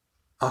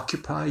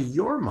occupy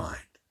your mind.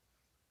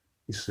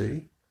 You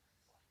see?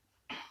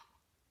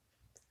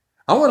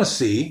 I want to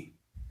see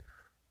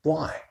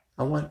why.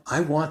 I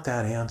want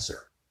that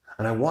answer.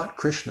 And I want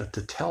Krishna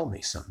to tell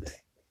me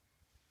someday.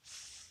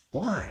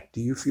 Why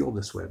do you feel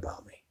this way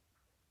about me?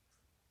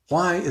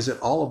 Why is it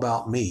all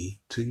about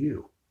me to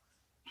you?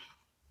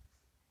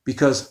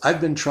 Because I've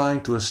been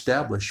trying to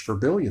establish for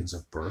billions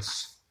of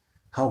births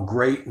how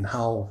great and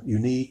how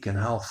unique and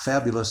how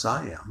fabulous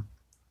I am.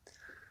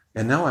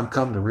 And now I'm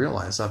come to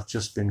realize I've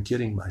just been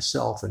kidding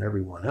myself and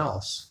everyone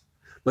else.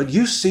 But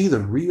you see the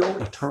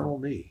real eternal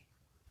me.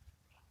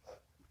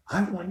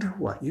 I wonder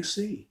what you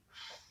see.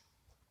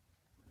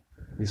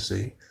 You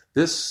see,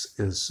 this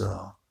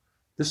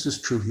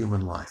is true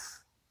human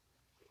life.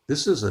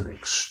 This is an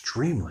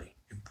extremely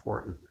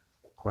important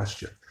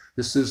question.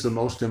 This is the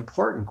most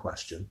important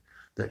question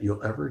that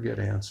you'll ever get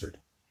answered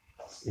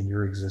in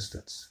your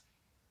existence.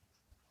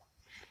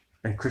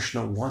 And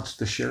Krishna wants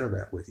to share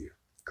that with you.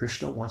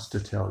 Krishna wants to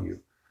tell you,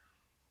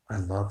 I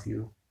love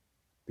you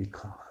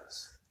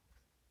because.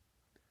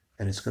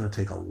 And it's going to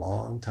take a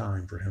long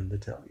time for him to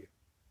tell you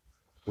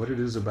what it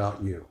is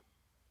about you.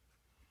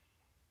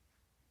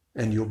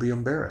 And you'll be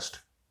embarrassed.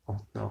 Oh,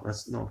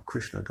 no,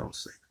 Krishna, don't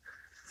say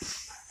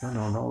that.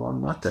 No,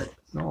 I'm not that.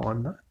 No,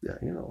 I'm not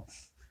that,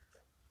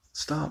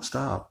 Stop,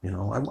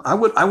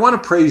 I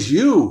want to praise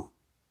you.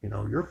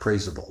 You're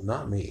praisable,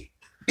 not me.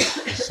 You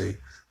see,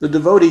 the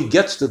devotee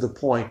gets to the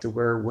point to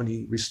where when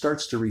he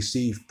starts to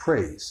receive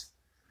praise,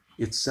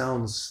 it's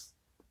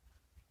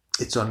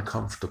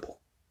uncomfortable.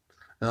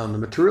 Now in the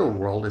material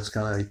world, it's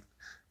kind of like,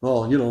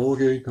 well,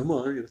 okay, come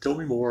on, tell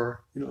me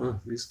more.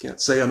 You just can't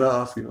say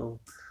enough,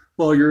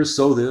 Well, you're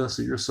so this,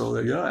 or you're so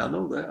that. Yeah, I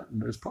know that.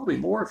 And there's probably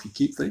more if you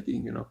keep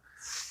thinking,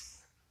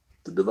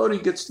 The devotee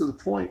gets to the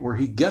point where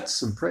he gets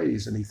some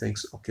praise and he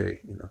thinks, okay,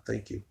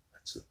 thank you.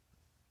 That's it.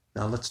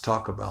 Now let's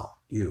talk about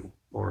you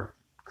or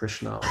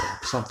Krishna or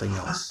something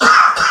else.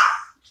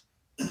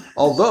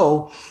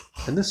 Although,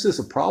 and this is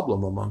a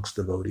problem amongst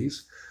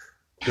devotees,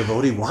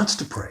 devotee wants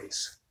to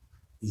praise.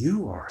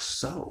 You are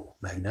so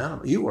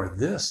magnanimous. You are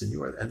this and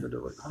you are, and the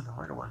devotee, oh no,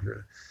 I don't want to hear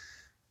that.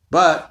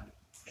 But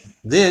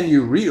then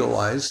you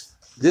realize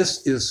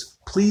this is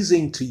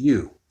pleasing to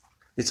you.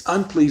 It's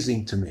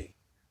unpleasing to me,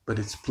 but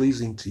it's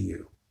pleasing to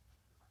you.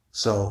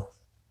 So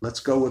let's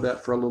go with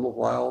that for a little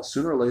while.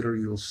 Sooner or later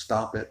you'll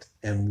stop it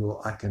and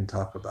I can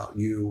talk about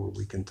you or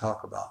we can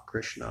talk about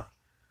Krishna.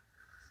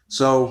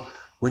 So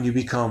when you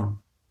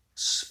become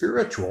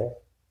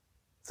spiritual,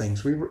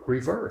 things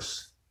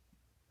reverse.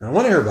 I don't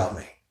want to hear about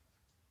me.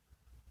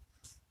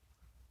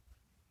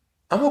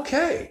 I'm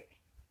okay.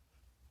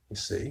 You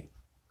see,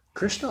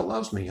 Krishna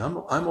loves me. I'm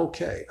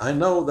okay. I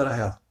know that I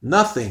have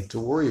nothing to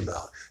worry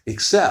about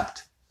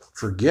except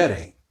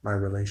forgetting my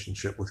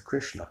relationship with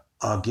Krishna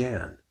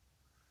again.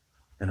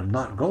 And I'm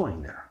not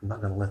going there. I'm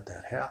not going to let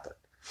that happen.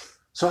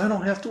 So I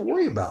don't have to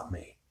worry about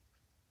me.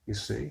 You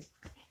see,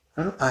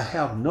 I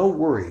have no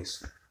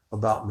worries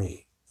about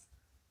me.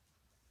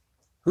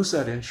 Who's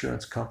that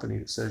insurance company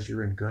that says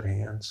you're in good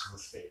hands?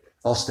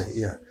 Allstate,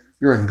 yeah.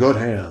 You're in good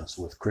hands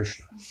with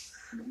Krishna.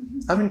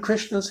 I'm in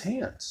Krishna's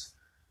hands.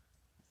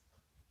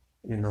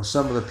 You know,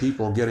 some of the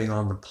people getting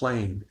on the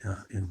plane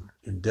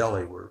in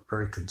Delhi were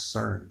very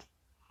concerned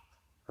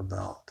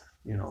about,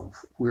 you know,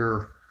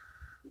 we're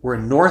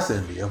in North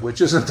India,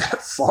 which isn't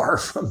that far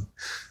from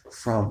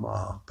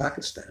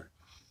Pakistan.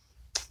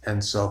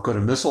 And so could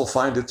a missile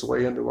find its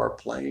way into our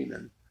plane?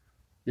 And,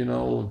 you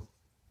know,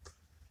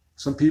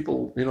 some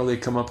people, you know, they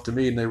come up to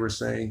me and they were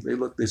saying,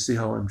 they see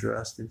how I'm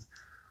dressed. And,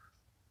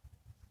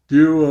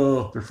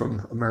 they're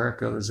from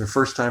America. It's their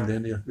first time to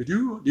India.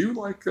 Do you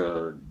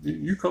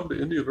come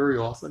to India very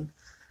often?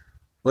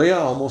 Well, yeah,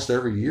 almost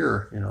every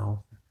year, you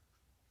know.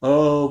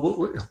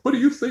 What do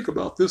you think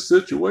about this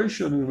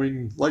situation? I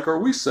mean, like, are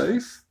we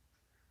safe?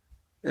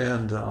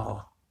 And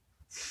I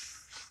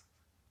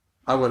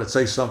would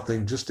say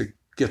something just to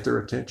get their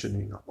attention.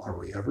 You know, are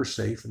we ever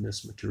safe in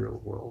this material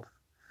world?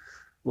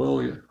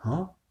 Well, yeah,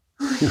 huh?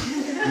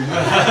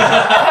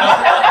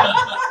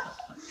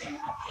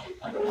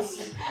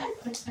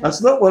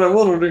 That's not what I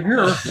wanted to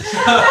hear.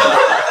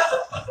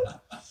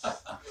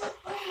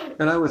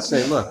 And I would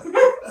say, look,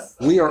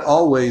 we are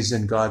always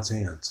in God's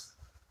hands.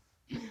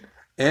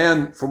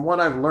 And from what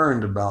I've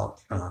learned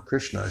about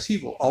Krishna is he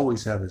will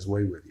always have his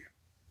way with you.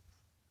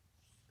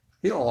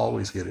 He'll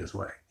always get his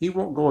way. He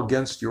won't go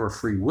against your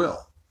free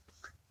will.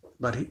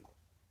 But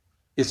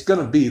it's going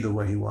to be the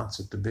way he wants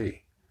it to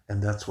be.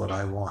 And that's what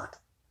I want.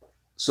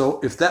 So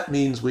if that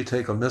means we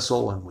take a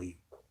missile and we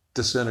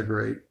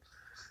disintegrate,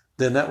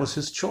 then that was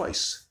his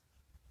choice.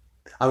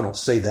 I don't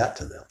say that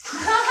to them.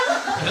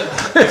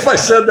 If I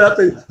said that,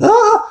 they,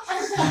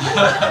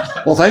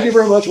 well, thank you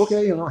very much.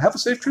 Okay, you know, have a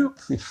safe trip.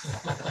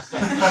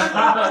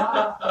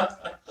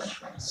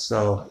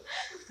 So,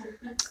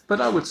 but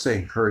I would say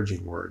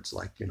encouraging words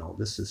like, you know,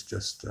 this is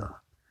just,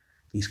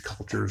 these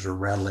cultures are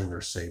rattling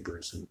their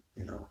sabers and,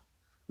 you know,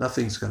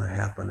 nothing's going to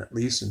happen, at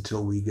least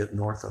until we get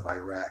north of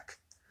Iraq.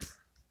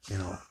 You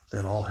know,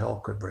 then all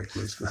hell could break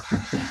loose.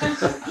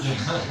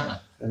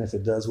 And if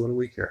it does, what do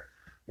we care?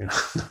 You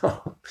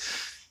know.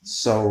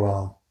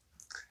 So,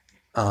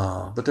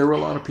 but there were a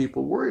lot of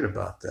people worried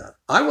about that.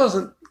 I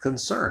wasn't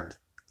concerned.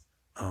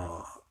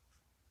 I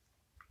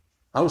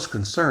was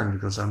concerned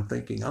because I'm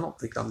thinking, I don't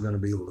think I'm going to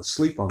be able to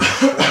sleep on this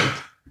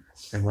flight.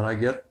 And when I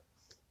get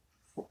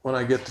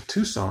to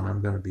Tucson,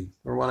 I'm going to be,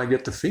 or when I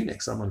get to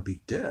Phoenix, I'm going to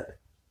be dead.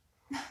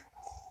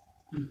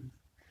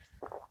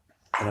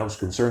 And I was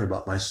concerned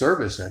about my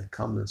service. I'd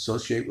come to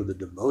associate with the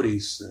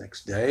devotees the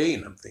next day.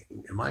 And I'm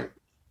thinking,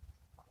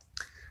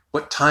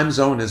 what time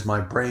zone is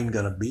my brain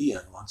going to be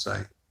in once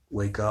I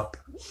wake up?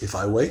 If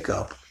I wake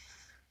up,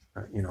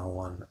 you know,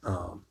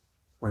 on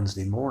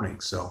Wednesday morning.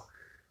 So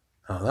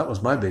that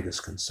was my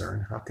biggest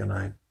concern. How can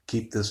I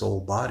keep this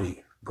old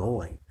body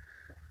going?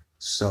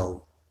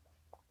 So,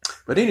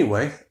 but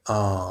anyway,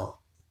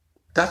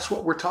 that's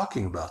what we're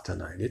talking about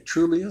tonight. It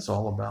truly is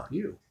all about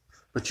you.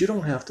 But you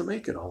don't have to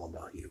make it all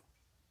about you.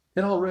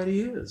 It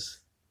already is.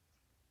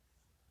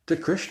 To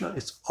Krishna,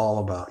 it's all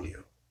about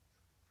you.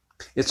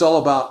 It's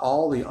all about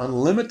all the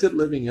unlimited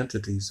living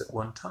entities at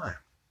one time.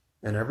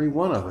 And every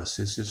one of us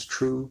is his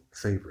true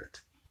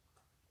favorite.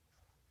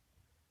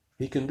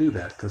 He can do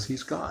that because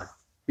he's God.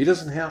 He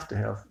doesn't have to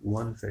have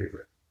one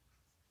favorite.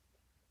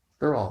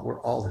 We're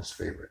all his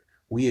favorite.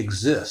 We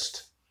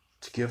exist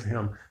to give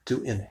him,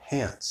 to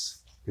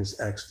enhance his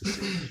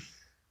ecstasy.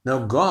 Now,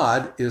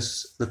 God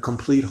is the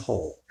complete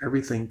whole.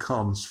 Everything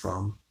comes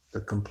from the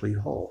complete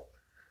whole.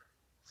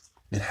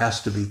 It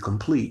has to be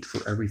complete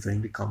for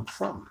everything to come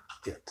from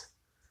it.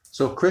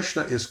 So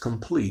Krishna is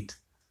complete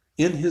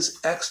in his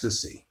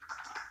ecstasy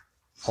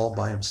all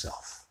by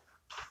himself.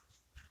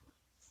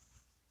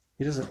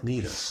 He doesn't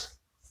need us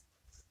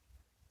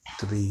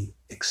to be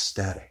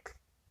ecstatic.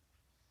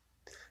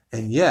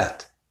 And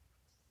yet,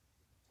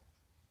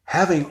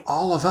 having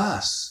all of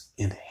us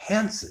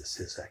enhances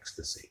his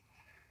ecstasy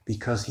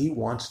because he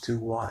wants to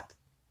what?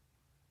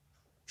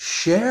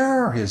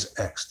 share his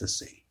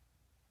ecstasy.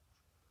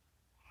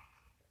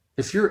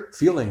 If you're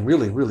feeling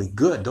really, really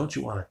good, don't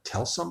you want to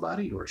tell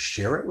somebody or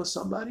share it with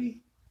somebody?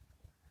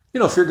 You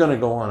know, if you're going to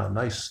go on a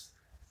nice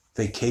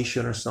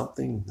vacation or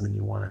something, when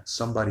you want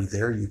somebody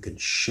there you can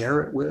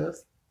share it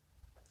with,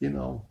 you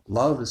know,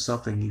 love is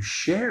something you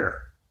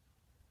share.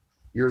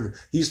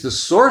 He's the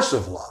source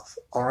of love,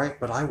 all right,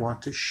 but I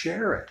want to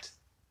share it.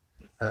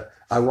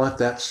 I want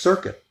that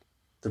circuit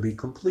to be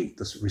complete,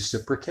 this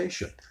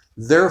reciprocation.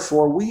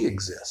 Therefore, we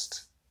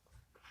exist.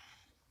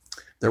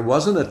 There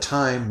wasn't a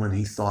time when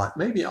he thought,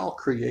 maybe I'll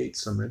create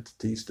some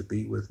entities to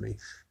be with me.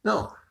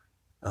 No.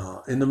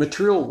 In the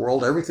material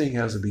world, everything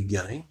has a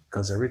beginning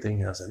because everything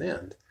has an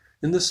end.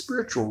 In the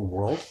spiritual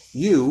world,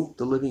 you,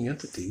 the living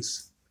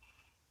entities,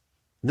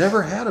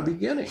 never had a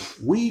beginning.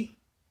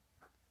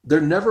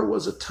 There never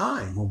was a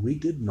time when we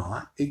did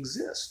not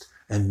exist.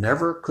 And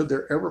never could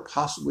there ever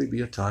possibly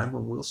be a time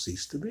when we'll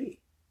cease to be.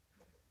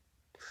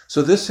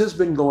 So this has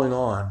been going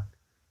on,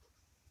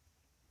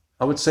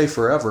 I would say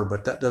forever,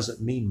 but that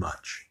doesn't mean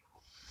much.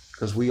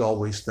 Because we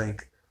always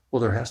think, well,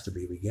 there has to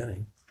be a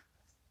beginning.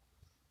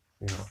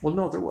 You know, well,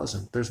 no, there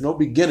wasn't. There's no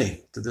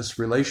beginning to this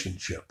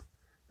relationship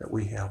that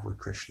we have with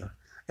Krishna.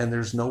 And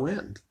there's no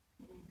end.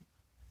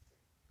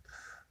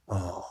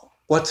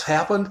 What's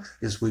happened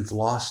is we've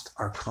lost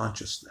our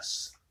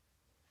consciousness.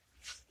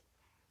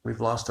 We've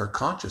lost our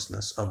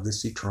consciousness of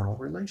this eternal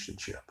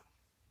relationship.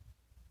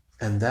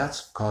 And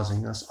that's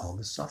causing us all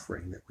the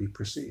suffering that we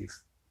perceive.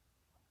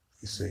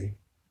 You see?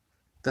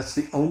 That's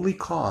the only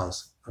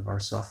cause of our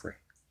suffering.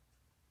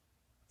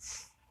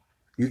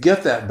 You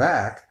get that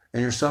back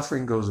and your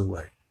suffering goes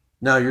away.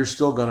 Now you're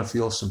still going to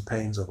feel some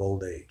pains of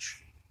old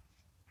age.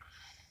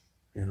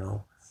 You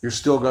know? You're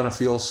still going to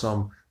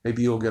feel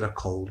maybe you'll get a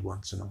cold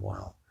once in a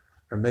while.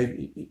 Or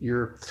maybe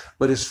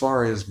but as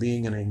far as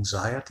being an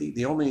anxiety,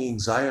 the only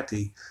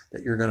anxiety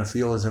that you're going to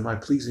feel is, am I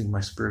pleasing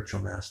my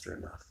spiritual master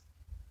enough?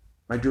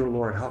 My dear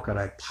Lord, how could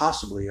I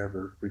possibly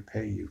ever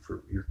repay you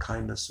for your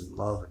kindness and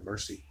love and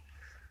mercy?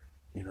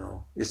 You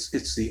know,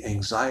 it's the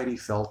anxiety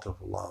felt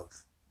of love.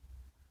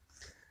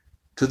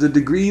 To the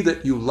degree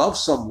that you love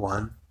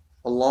someone,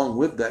 along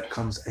with that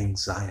comes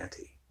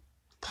anxiety,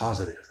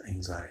 positive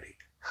anxiety.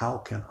 How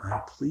can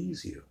I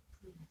please you?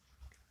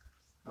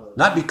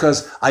 Not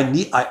because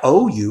I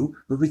owe you,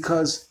 but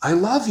because I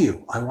love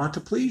you. I want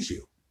to please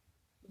you.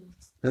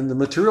 And the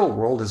material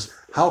world is,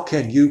 how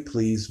can you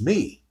please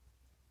me?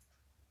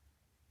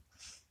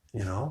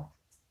 You know?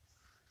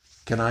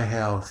 Can I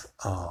have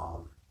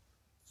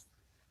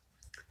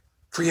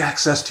free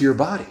access to your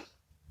body?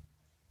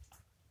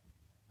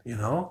 You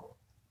know?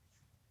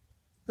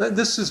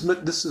 This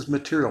is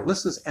material.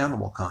 This is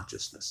animal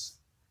consciousness.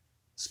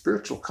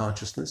 Spiritual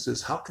consciousness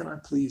is, how can I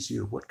please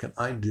you? What can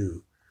I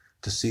do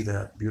to see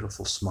that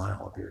beautiful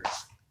smile of yours,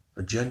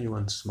 a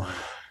genuine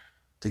smile,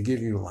 to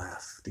give you a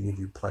laugh, to give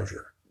you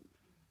pleasure?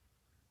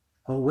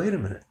 Oh, wait a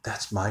minute,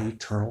 that's my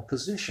eternal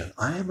position.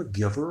 I am a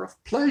giver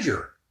of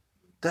pleasure.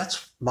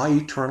 That's my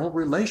eternal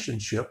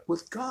relationship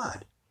with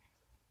God.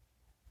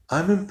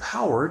 I'm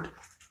empowered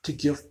to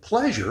give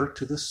pleasure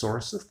to the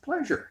source of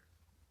pleasure.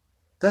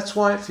 That's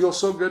why it feels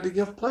so good to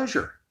give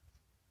pleasure,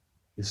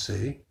 you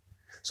see.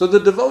 So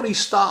the devotee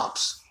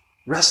stops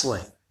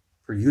wrestling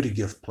for you to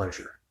give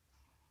pleasure.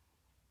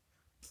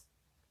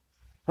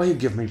 Well, you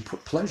give me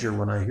pleasure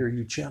when I hear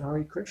you chant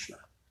Hare Krishna,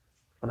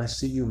 when I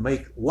see you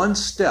make one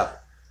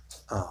step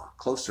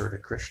closer to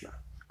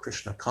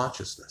Krishna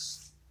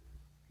consciousness.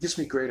 It gives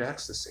me great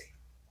ecstasy,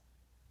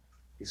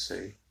 you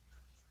see,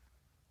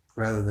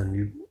 rather than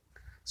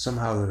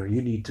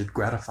you need to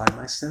gratify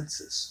my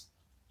senses.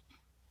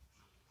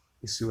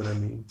 You see what I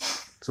mean?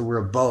 So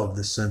we're above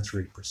the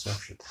sensory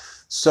perception.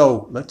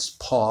 So let's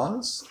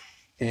pause.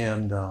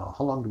 And how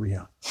long do we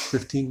have?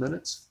 15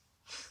 minutes?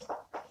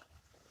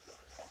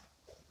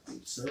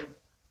 So,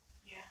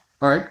 Yeah.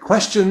 All right,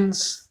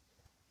 questions?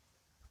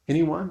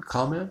 Anyone?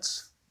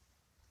 Comments?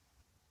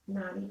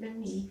 Not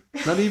even me.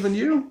 Not even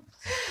you?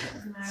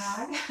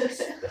 Not.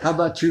 How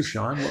about you,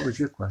 Sean? What was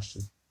your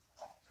question?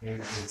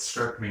 it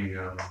struck me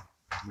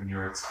when you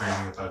were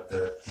explaining about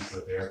the people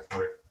at the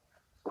airport,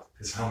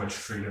 is how much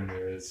freedom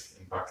there is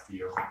in Bhakti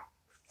Yoga.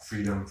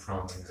 Freedom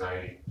from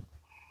anxiety.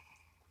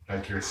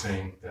 Like you're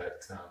saying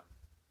that,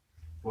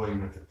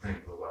 even if the plane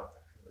blew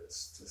up, it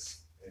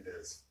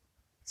is.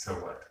 So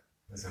what?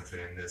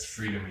 Essentially, and there's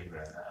freedom even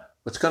in that.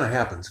 What's going to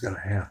happen is going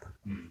to happen,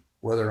 Mm.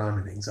 whether I'm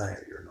in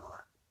anxiety or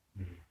not.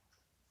 Mm.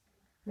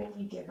 When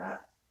you give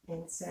up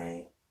and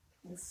say,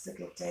 this is a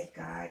good day,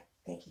 God.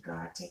 Thank you,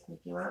 God. Take me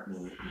if you want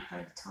me. You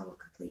find a total,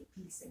 complete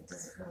peace, and it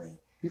doesn't really.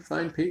 You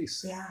find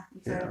peace. Yeah,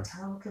 you find a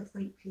total,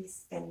 complete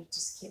peace, and you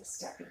just keep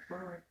stepping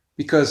forward.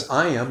 Because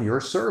I am your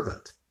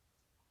servant.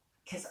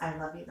 Because I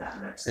love you that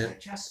much, so I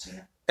trust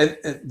you. And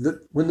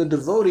when the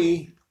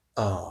devotee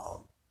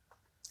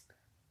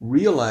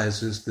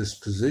realizes this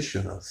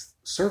position of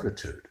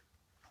servitude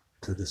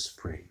to the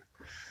Supreme,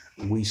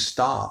 we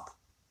stop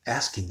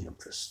asking him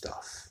for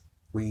stuff.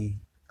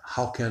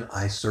 How can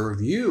I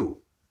serve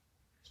you?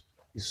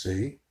 You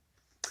see,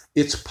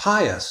 it's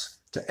pious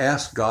to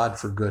ask God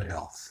for good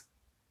health.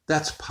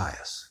 That's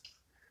pious.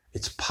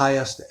 It's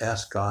pious to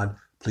ask God,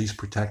 please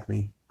protect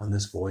me on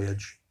this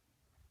voyage,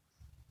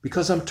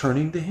 because I'm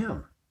turning to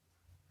him.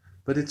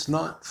 But it's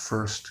not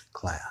first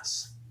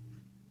class.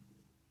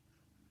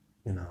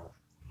 You know,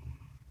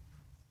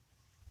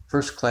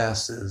 first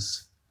class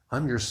is,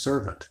 I'm your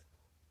servant.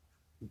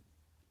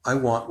 I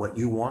want what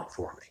you want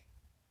for me.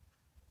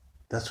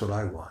 That's what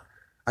I want.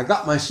 I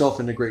got myself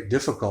into great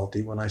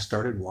difficulty when I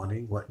started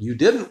wanting what you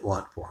didn't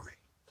want for me.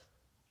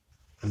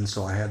 And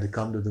so I had to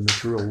come to the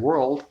material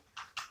world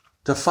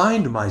to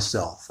find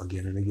myself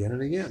again and again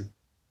and again.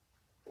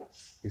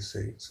 You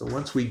see, so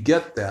once we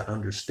get that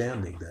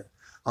understanding that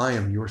I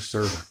am your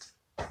servant,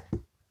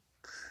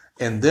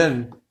 and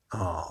then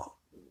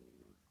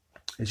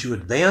as you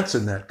advance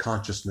in that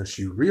consciousness,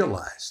 you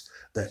realize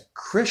that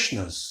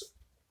Krishna's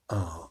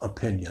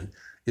opinion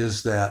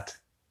is that,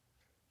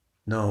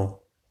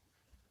 no,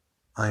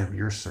 I am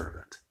your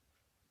servant.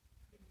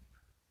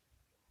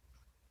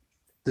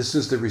 This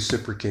is the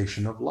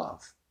reciprocation of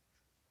love.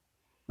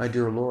 My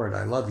dear Lord,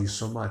 I love you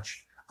so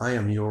much. I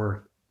am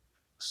your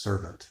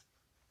servant.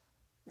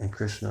 And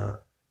Krishna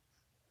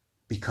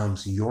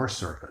becomes your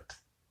servant.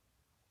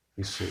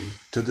 You see,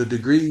 to the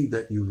degree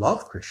that you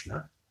love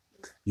Krishna,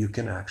 you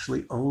can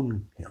actually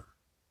own him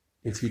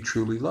if you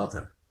truly love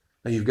him.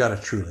 Now, you've got to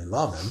truly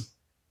love him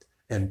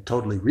and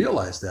totally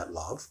realize that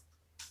love.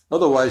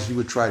 Otherwise, you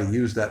would try to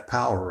use that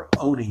power of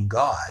owning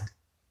God.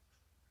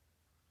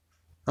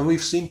 And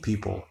we've seen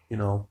people, you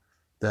know,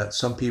 that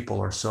some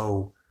people are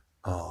so,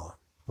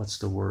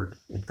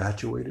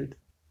 infatuated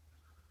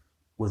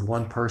with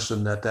one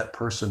person, that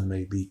person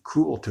may be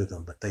cruel to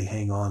them, but they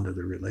hang on to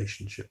the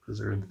relationship because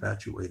they're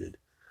infatuated.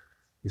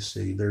 You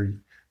see,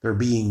 they're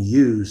being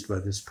used by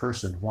this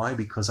person. Why?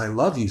 Because I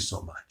love you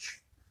so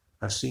much.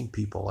 I've seen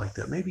people like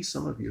that. Maybe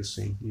some of you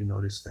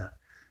notice that.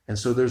 And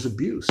so there's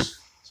abuse,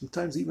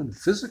 sometimes even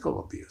physical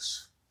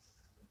abuse,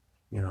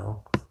 you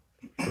know,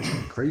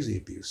 crazy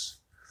abuse.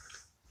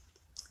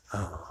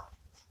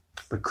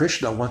 But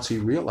Krishna, once he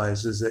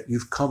realizes that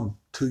you've come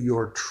to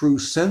your true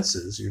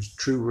senses, your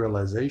true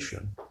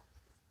realization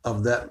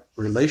of that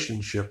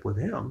relationship with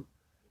him,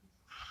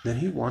 then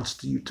he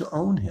wants you to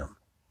own him.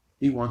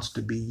 He wants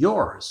to be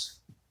yours,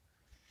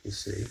 you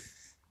see.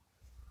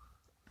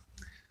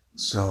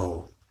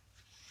 So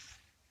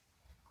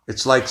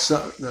it's like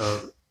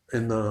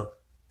in the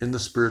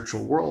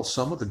spiritual world,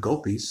 some of the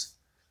gopis,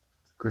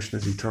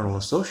 Krishna's eternal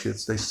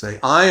associates, they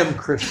say, I am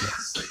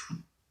Krishna's.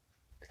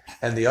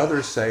 And the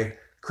others say,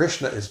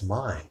 Krishna is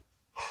mine.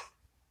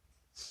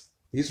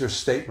 These are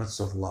statements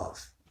of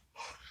love.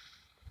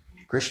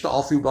 Krishna,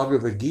 all through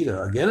Bhagavad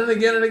Gita, again and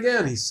again and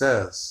again, he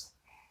says,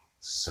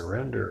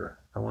 surrender.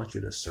 I want you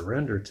to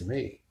surrender to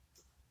me.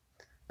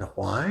 Now,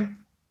 why?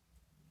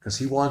 Because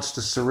he wants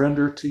to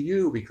surrender to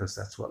you, because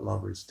that's what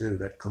lovers do.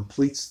 That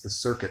completes the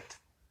circuit,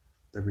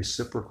 the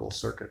reciprocal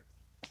circuit,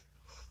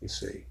 you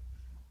see.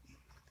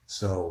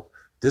 So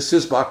this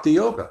is Bhakti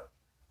Yoga.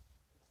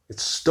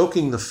 It's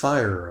stoking the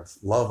fire of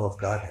love of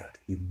Godhead.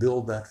 You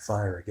build that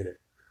fire, get it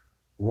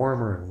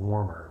warmer and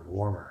warmer and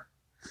warmer.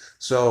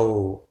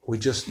 So we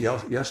just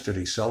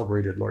yesterday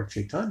celebrated Lord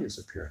Chaitanya's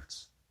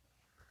appearance.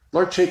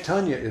 Lord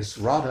Chaitanya is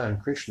Radha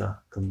and Krishna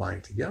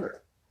combined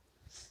together.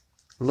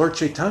 Lord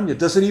Chaitanya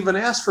doesn't even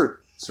ask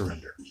for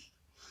surrender.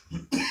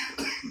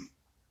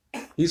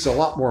 He's a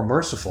lot more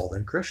merciful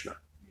than Krishna.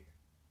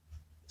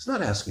 He's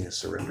not asking to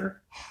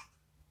surrender.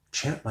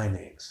 Chant my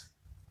names.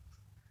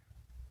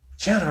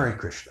 Chant Hare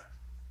Krishna.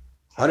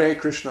 Hare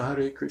Krishna,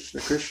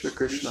 Krishna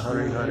Krishna,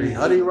 Hare Hare,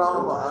 Hare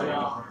Rama, Hare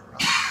Rama.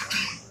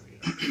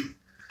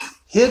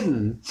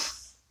 Hidden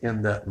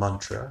in that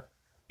mantra,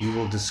 you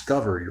will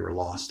discover your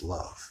lost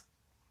love.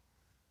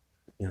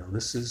 You know,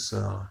 this is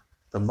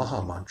the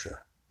Maha Mantra.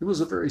 It was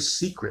a very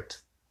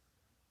secret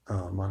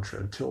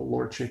mantra until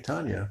Lord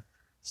Chaitanya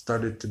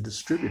started to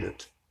distribute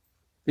it.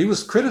 He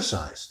was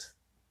criticized.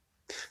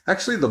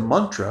 Actually, the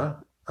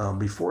mantra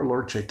before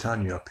Lord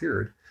Chaitanya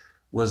appeared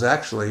was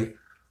actually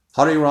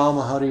Hare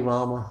Rama,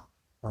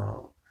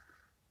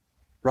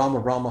 Rama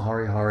Rama,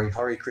 Hare Hare,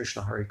 Hare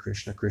Krishna,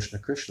 Krishna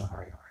Krishna,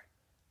 Hare Hare.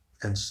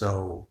 And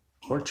so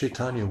Lord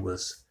Chaitanya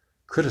was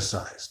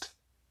criticized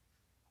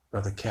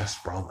by the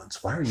caste Brahmins.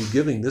 Why are you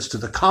giving this to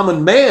the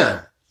common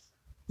man?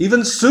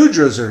 Even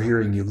Sudras are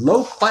hearing you.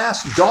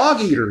 Low-class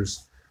dog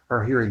eaters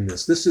are hearing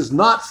this. This is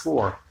not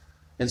for.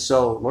 And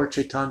so Lord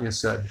Chaitanya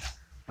said,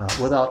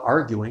 without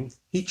arguing,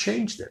 he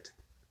changed it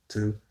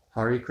to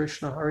Hare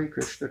Krishna,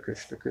 Krishna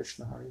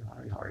Krishna, Hare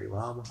Hare, Hare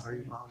Rama,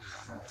 Hare Rama.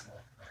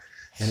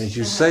 And as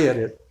you say it,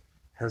 it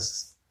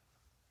has,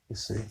 you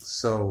see.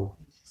 So,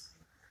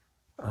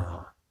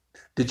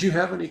 did you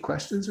have any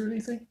questions or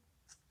anything?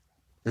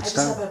 I just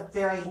have a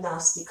very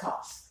nasty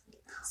cough.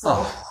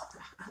 So,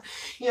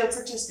 you know, it's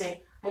interesting.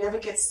 I never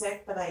get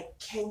sick, but I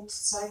came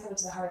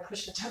to the Hare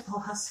Krishna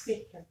temple last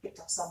week and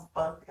picked up some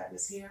bug that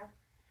was here.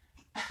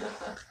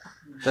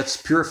 That's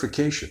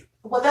purification.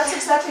 Well, that's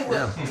exactly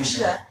what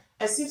Krishna.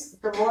 It seems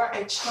the more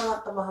I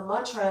chant the Maha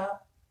Mantra,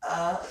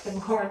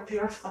 the more I'm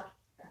purified.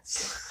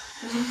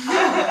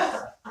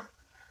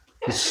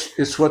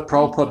 It's what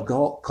Prabhupada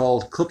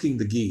called cooking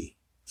the ghee.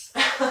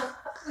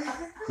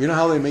 You know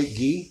how they make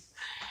ghee?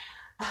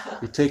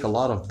 You take a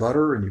lot of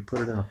butter and you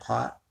put it in a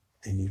pot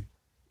and you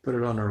put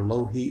it under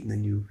low heat, and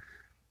then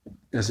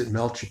as it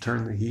melts, you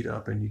turn the heat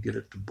up and you get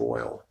it to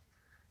boil.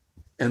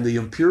 And the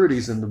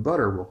impurities in the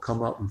butter will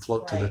come up and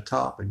float to the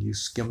top, and you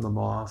skim them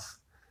off.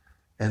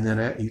 And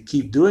then you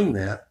keep doing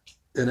that,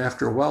 and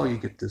after a while you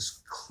get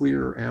this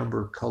clear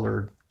amber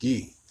colored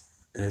ghee.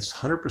 And it's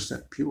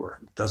 100% pure.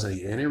 It doesn't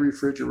need any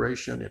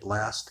refrigeration. It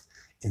lasts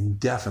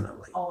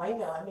indefinitely. Oh, I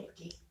know. I make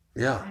ghee.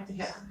 Yeah.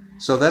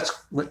 So that's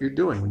what you're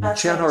doing. When you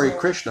chant Hare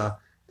Krishna,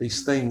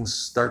 these things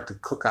start to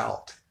cook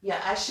out. Yeah,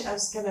 actually, I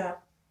was gonna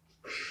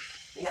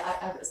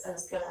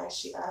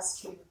actually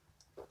ask you.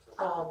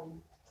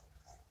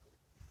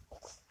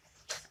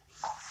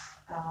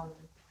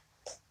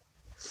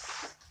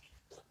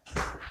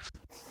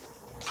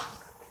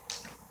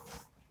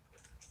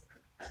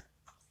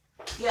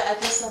 Yeah, I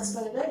guess that's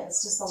what it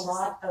is. Just a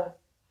lot of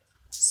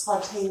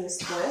spontaneous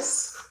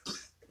bliss.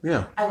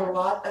 Yeah. And a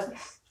lot of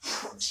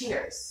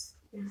tears.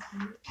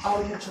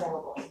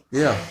 Uncontrollable.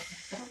 Yeah.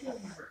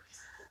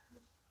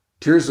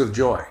 Tears of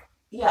joy.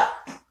 Yeah.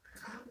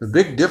 The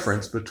big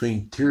difference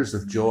between tears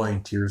of joy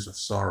and tears of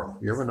sorrow.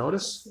 You ever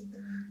notice?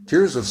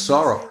 Tears of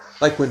sorrow,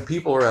 like when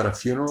people are at a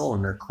funeral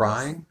and they're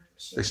crying,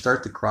 they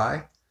start to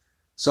cry.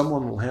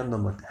 Someone will hand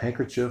them a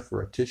handkerchief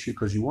or a tissue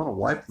because you want to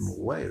wipe them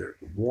away. They're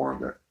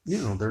warm.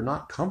 They're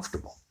not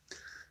comfortable.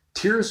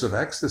 Tears of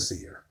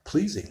ecstasy are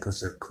pleasing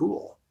because they're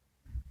cool.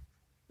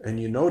 And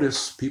you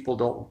notice people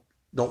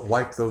don't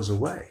wipe those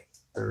away.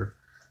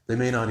 They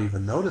may not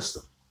even notice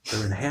them.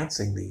 They're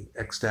enhancing the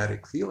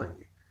ecstatic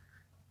feeling.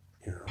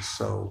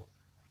 So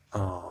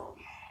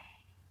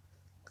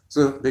it's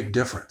a big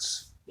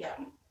difference. Yeah.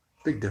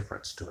 Big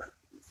difference to it.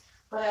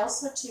 But I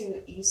also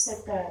too, you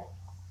said that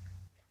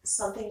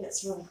something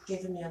that's really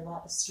given me a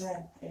lot of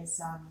strength is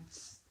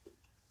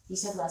you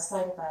said last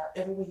night about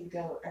everywhere you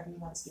go,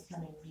 everyone's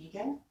becoming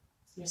vegan.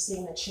 You're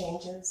seeing the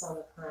changes on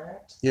the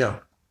planet. Yeah.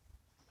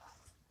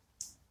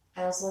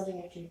 I was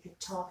wondering if you could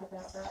talk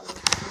about that.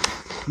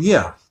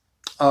 Yeah.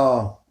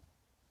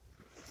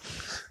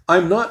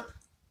 I'm not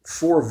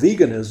for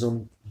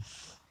veganism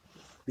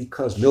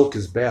because milk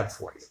is bad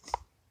for you.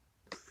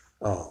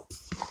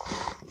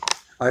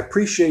 I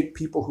appreciate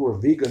people who are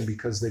vegan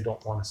because they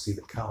don't want to see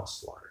the cows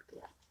slaughtered.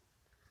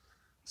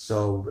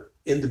 So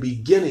in the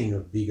beginning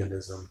of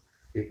veganism,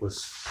 it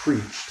was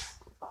preached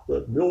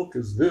that milk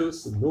is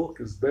this and milk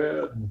is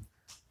bad. And,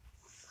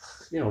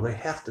 they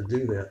have to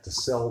do that to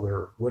sell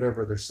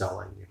whatever they're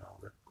selling,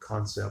 the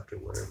concept or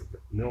whatever.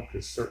 But milk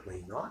is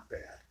certainly not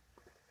bad.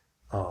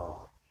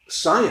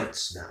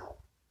 Science now.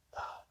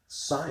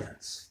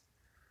 Science.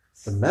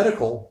 The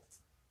medical.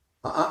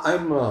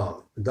 I'm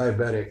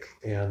diabetic,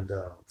 and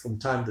from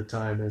time to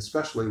time, and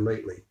especially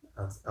lately,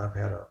 I've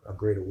had a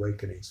great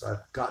awakening. So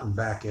I've gotten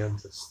back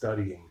into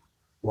studying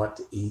what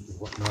to eat and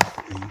what not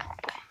to eat.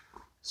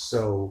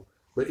 So,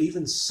 but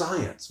even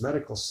science,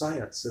 medical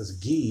science, says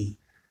ghee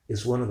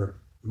is one of the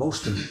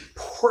most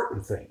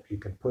important things you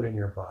can put in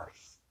your body.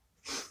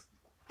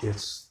 It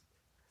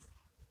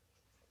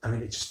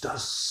just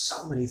does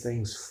so many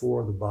things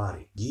for the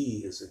body.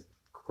 Ghee is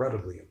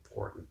incredibly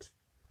important.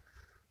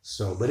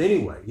 So, but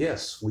anyway,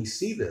 yes, we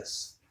see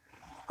this.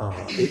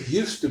 It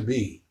used to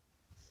be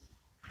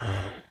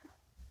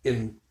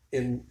in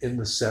the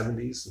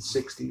 70s and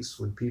 60s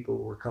when people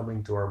were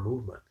coming to our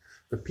movement.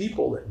 The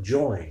people that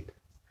joined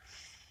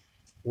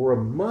were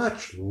a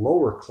much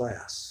lower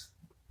class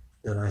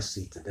than I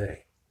see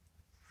today.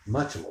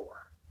 Much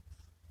lower.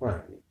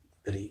 Well, you've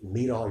been eating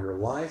meat all your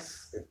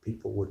life, and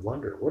people would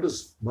wonder, what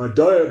does my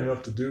diet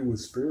have to do with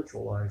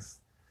spiritual life?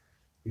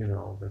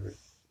 They're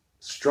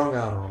strung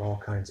out on all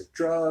kinds of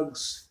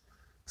drugs,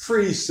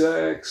 free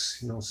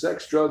sex,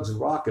 sex, drugs, and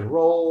rock and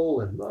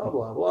roll, and blah,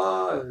 blah,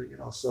 blah.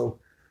 So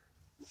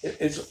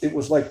it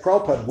was like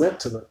Prabhupada went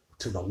to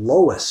the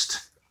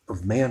lowest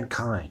of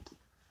mankind.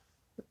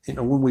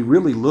 When we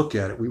really look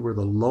at it, we were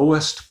the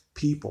lowest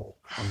people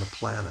on the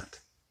planet.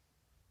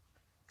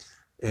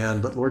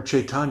 But Lord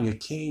Chaitanya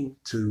came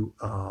to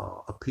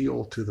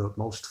appeal to the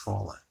most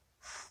fallen.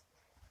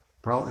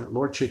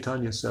 Lord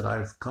Chaitanya said,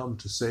 I've come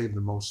to save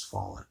the most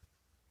fallen.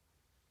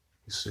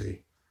 You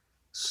see?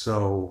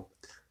 So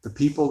the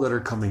people that are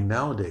coming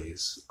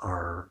nowadays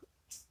are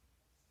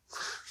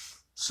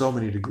so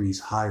many degrees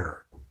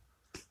higher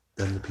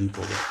than the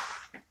people that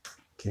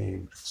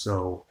came.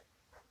 So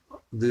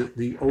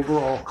the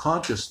overall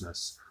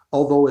consciousness,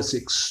 although it's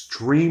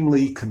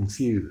extremely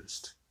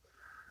confused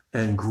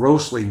and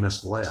grossly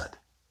misled,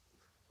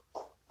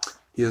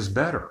 is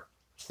better.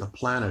 The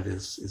planet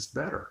is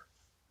better.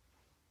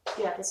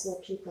 Yeah, there's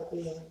more people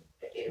being,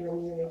 in the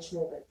New Age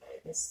movement,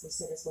 they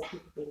say there's more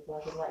people being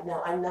born in light.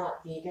 Now, I'm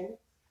not vegan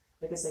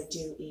because I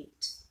do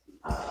eat,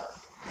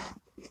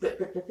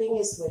 but the thing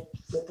is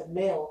with the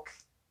milk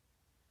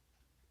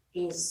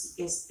is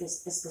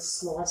the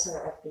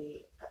slaughter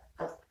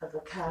of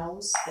the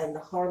cows and the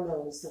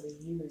hormones that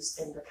are used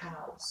in the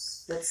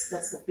cows. That's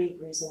the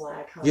big reason why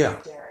I can't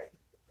eat dairy.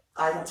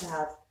 Either to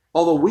have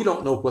Although we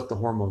don't know what the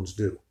hormones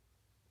do.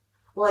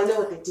 Well, I know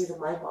what they do to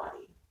my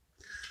body.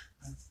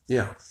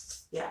 Yeah.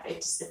 Yeah,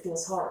 it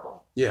feels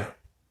horrible. Yeah.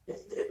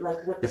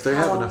 Like with if the they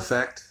cow, have an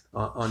effect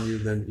on you,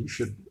 then you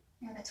should.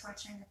 Yeah, the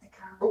torturing of the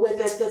cow. With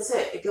that's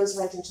it. It goes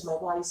right into my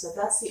body. So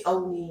that's the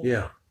only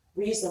Yeah.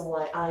 reason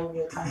why I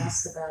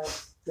asked about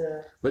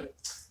the. But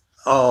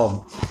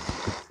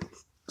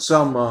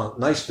some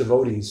nice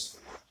devotees,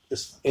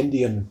 this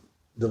Indian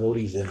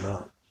devotees in.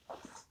 I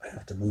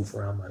have to move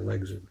around. My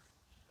legs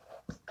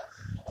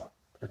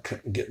are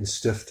getting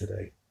stiff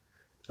today.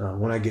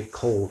 When I get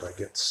cold, I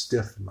get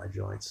stiff in my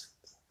joints.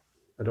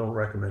 I don't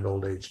recommend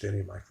old age to any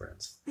of my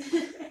friends.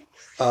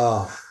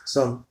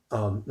 Some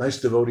nice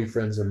devotee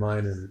friends of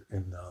mine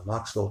in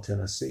Knoxville,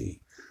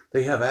 Tennessee,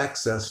 they have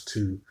access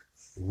to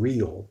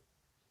real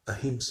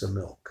ahimsa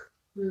milk.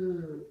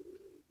 You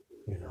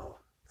know,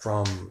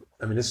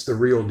 it's the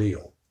real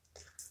deal.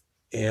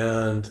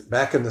 And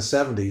back in the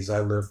 70s,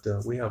 I lived,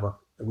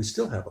 we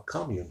still have a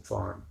commune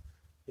farm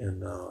in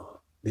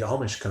the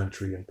Amish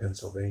country in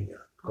Pennsylvania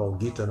called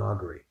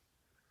Gitanagari.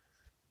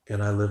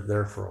 And I lived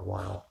there for a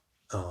while.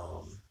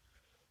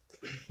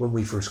 When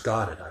we first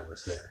got it, I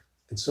was there.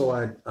 And so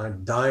I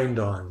dined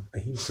on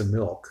ahimsa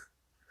milk,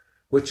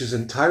 which is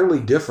entirely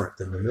different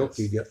than the milk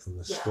you get from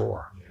the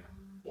store.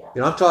 Yeah.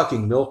 You know, I'm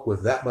talking milk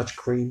with that much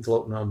cream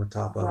floating on the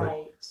top of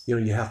Right. it. You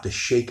know, you have to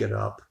shake it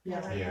up Yeah.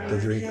 to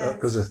drink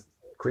because the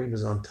cream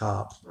is on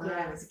top.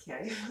 Yeah, I was a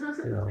kid.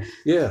 You know,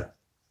 yeah.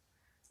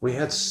 We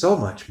had so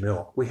much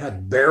milk. We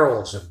had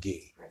barrels of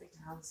ghee.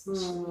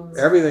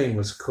 Everything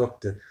was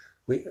cooked. And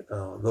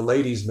the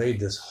ladies made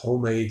this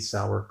homemade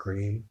sour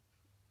cream,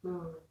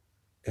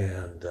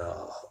 and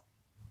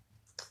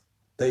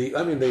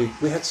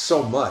we had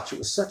so much. It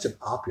was such an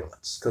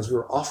opulence because we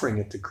were offering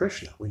it to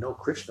Krishna. We know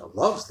Krishna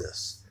loves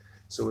this,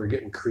 so we're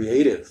getting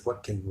creative.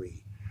 What can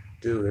we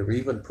do? They were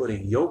even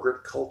putting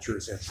yogurt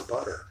cultures in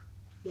butter,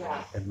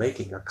 and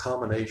making a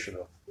combination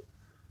of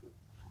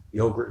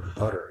yogurt and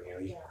butter. You know,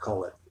 you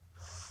call it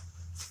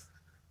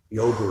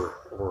yogurt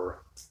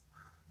or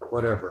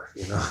whatever.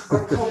 You know,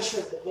 Or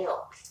culture the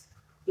milk.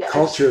 Yeah.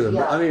 Culture the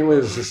milk. I mean, it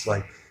was just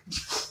like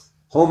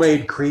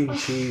homemade cream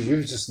cheese.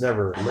 You just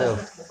never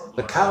live.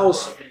 The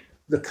cows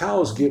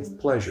give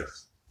pleasure.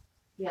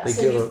 Yeah. They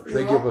So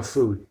give a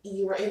food.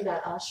 You were in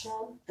that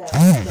ashram.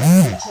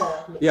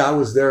 Yeah, I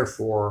was there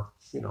for,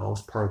 I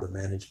was part of the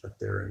management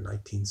there in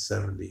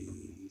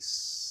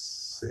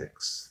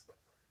 1976,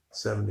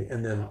 70,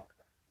 and then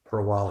for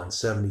a while in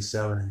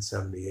 77 and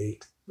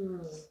 78.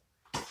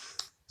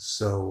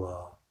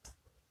 So,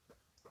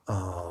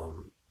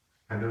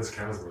 and those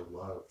cows were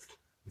loved.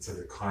 And so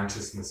the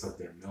consciousness of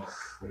their milk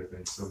would have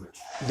been so much.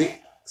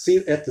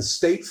 At the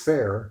state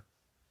fair,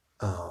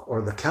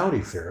 or the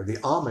county fair, the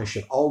Amish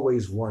had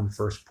always won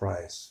first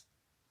prize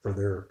for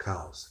their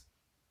cows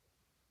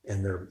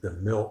and the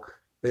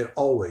milk. They had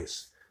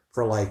always,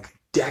 for like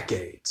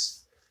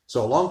decades.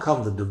 So along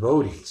come the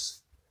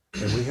devotees,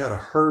 and we had a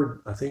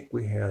herd. I think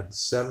we had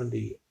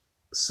 70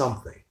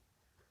 something,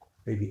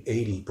 maybe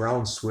 80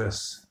 brown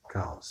Swiss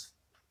cows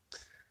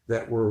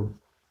that were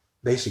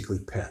basically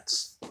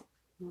pets.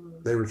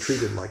 They were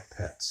treated like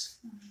pets.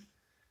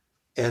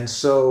 And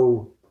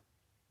so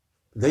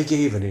they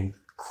gave an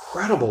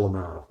incredible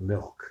amount of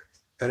milk,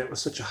 and it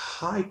was such a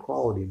high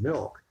quality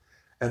milk,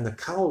 and the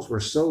cows were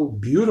so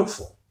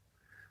beautiful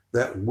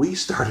that we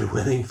started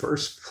winning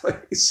first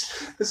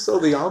place. And so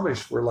the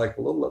Amish were like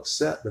a little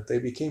upset, but they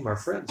became our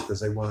friends because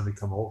they wanted to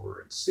come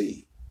over and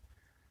see,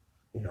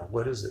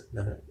 what is it?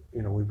 And,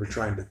 we were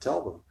trying to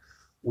tell them,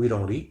 we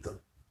don't eat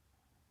them.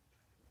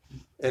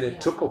 And it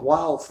took a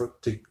while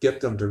to get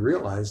them to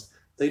realize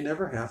they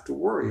never have to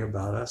worry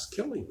about us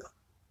killing them.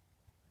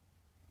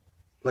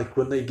 Like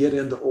when they get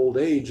into old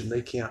age and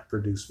they can't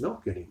produce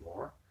milk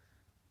anymore,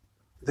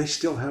 they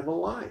still have a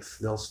life.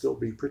 They'll still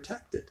be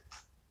protected.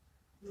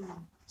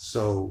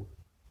 So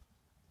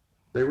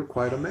they were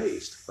quite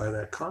amazed by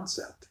that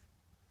concept.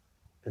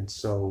 And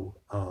so,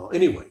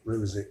 anyway, it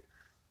was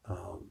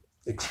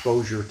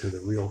exposure to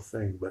the real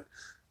thing. But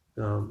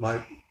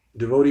my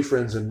devotee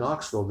friends in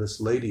Knoxville,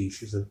 this lady,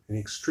 she's an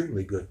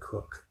extremely good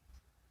cook.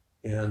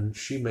 And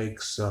she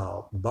makes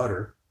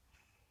butter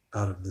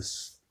out of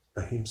this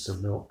ahimsa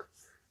milk.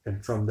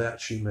 And from that,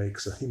 she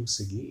makes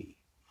ahimsa ghee.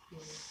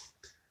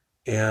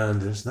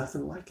 And there's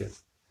nothing like it.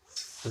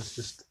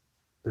 There's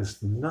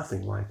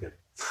nothing like it.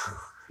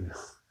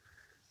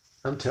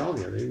 I'm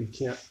telling you,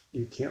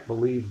 you can't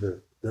believe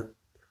the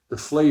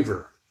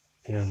flavor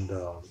and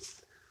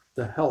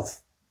the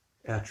health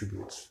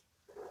attributes.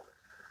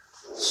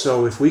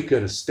 So if we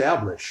could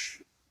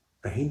establish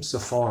ahimsa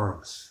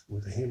farms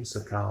with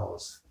ahimsa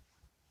cows,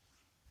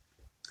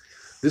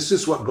 this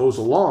is what goes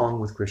along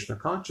with Krishna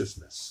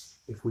consciousness.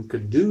 If we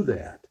could do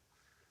that,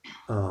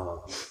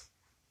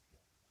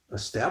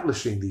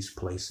 establishing these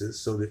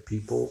places so that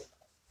people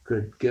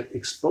could get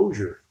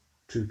exposure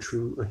to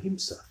true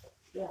ahimsa,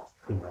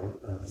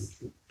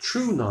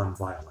 true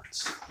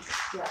nonviolence.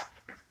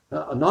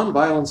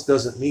 Nonviolence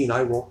doesn't mean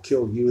I won't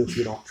kill you if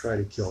you don't try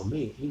to kill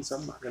me. It means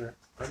I'm not gonna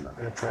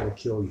try to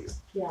kill you.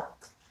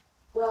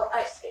 Well,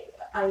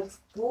 I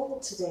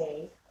googled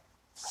today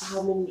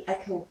how many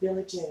echo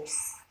villages,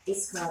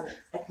 ISKCON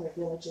echo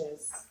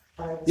villages.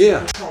 I was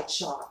really quite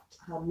shocked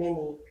how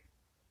many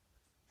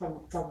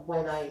from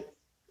when I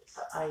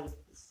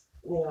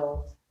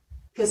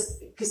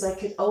because I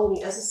could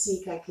only, as a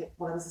Sikh,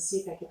 when I was a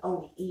Sikh, I could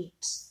only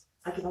eat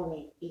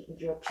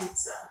your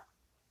pizza.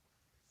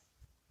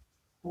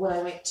 When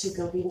I went to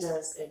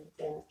Govinda's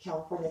in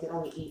California, I could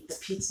only eat the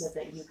pizza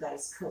that you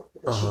guys cook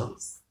with the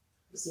cheese.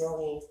 It was the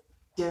only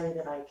dairy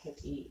that I could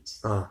eat.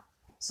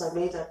 So I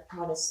made a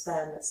promise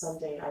then that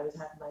someday I would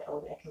have my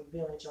own eco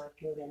village, or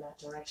I'd move in that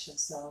direction.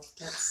 So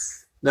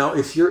that's... Now,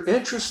 if you're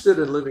interested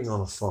in living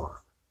on a farm,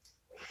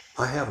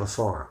 I have a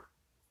farm.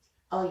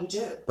 Oh, you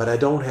do? But I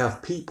don't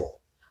have people.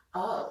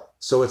 Oh.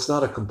 So it's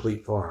not a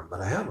complete farm, but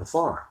I have a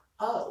farm.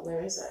 Oh,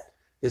 where is it?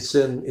 It's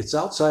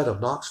outside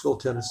of Knoxville,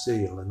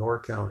 Tennessee, in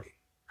Lenoir County.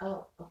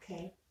 Oh,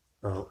 okay.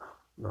 Oh,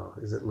 no,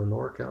 is it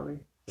Lenoir County?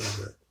 Or is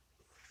it?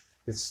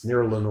 It's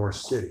near Lenoir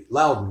City,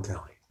 Loudoun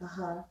County.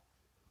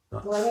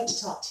 Well, I need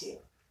to talk to you.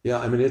 Yeah,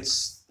 I mean,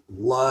 it's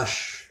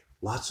lush,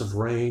 lots of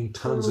rain,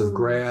 tons of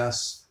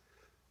grass,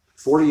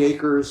 40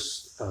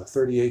 acres,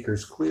 30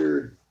 acres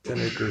cleared, 10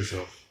 acres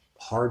of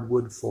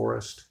hardwood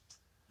forest,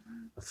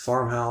 a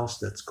farmhouse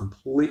that's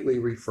completely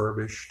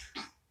refurbished.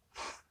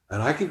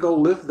 And I could go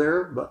live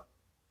there, but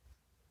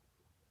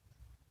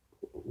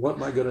what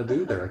am I going to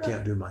do there? I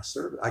can't do my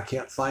service. I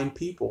can't find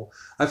people.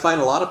 I find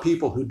a lot of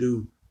people who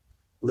do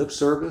lip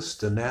service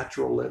to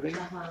natural living,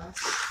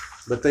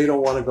 but they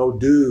don't want to go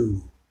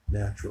do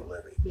natural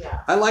living.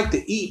 Yeah. I like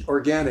to eat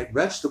organic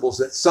vegetables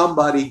that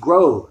somebody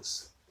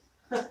grows,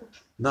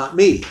 not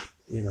me,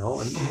 you know,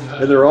 and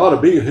there ought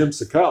to be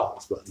ahimsa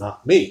cows, but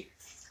not me.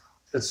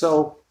 And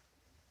so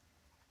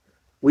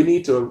we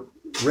need to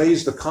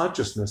raise the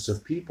consciousness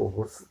of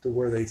people to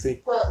where they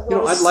think,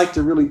 I'd like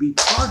to really be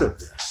part of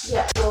this.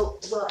 Yeah, well,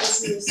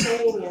 as you were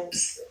saying,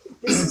 this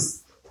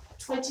is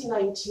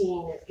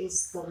 2019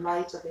 is the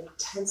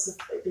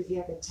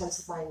year of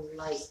intensifying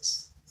light.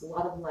 There's a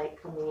lot of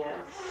light coming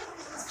in.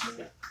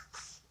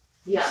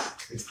 Yeah.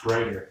 It's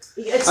brighter.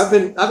 I've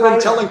been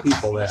telling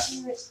people that.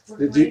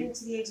 We're going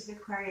into the age of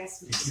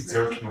Aquarius. You keep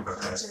joking about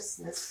that.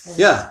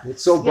 Yeah,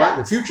 it's so bright.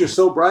 The future's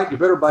so bright, you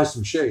better buy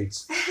some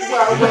shades.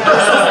 Well,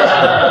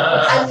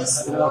 yeah. And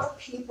there's more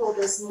people,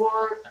 there's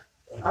more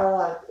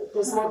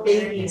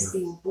babies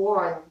being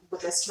born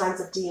with their strands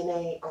of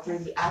DNA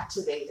already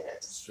activated.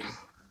 That's true.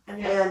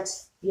 And there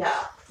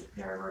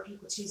are more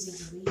people choosing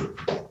to leave.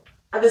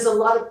 And there's a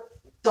lot of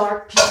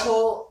dark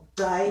people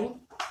dying.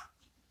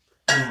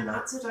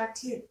 Not so dark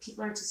too.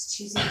 People are just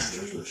choosing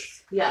to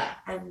leave. Yeah.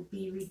 And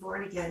be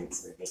reborn again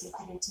so that they can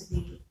fit into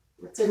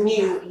the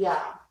new,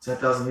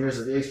 10,000 years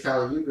of the age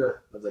Kali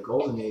Yuga of the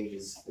golden age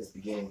is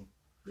beginning.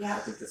 Yeah. I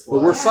think that's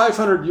Well, we're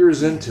 500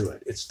 years into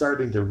it. It's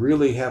starting to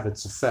really have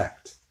its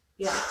effect.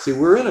 Yeah. See,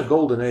 we're in a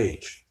golden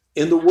age.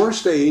 In the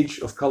worst age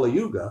of Kali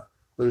Yuga,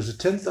 there's a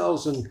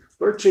 10,000,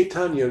 Lord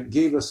Chaitanya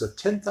gave us a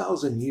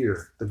 10,000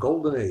 year, the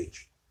golden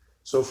age.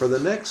 So for the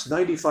next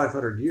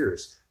 9,500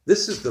 years,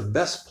 this is the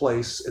best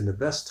place and the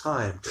best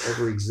time to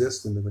ever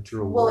exist in the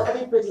material world. Well,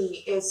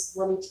 everybody is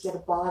wanting to get a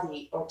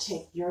body or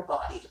take your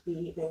body.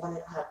 They want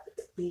to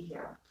be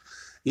here.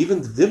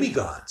 Even the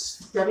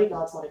demigods.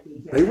 Demigods want to be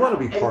here. They want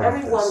to be part of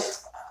this. And everyone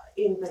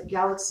in the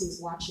galaxy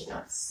is watching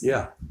us.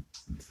 Yeah.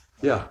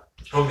 Yeah.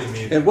 Only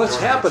me. And what's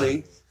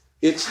happening,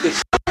 it's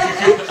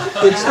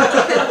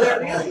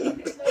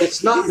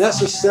not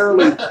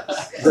necessarily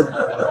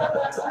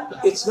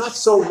it's not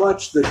so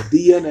much the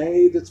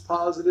DNA that's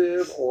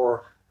positive,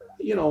 or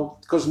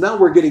because now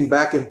we're getting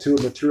back into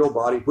a material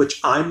body, which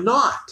I'm not.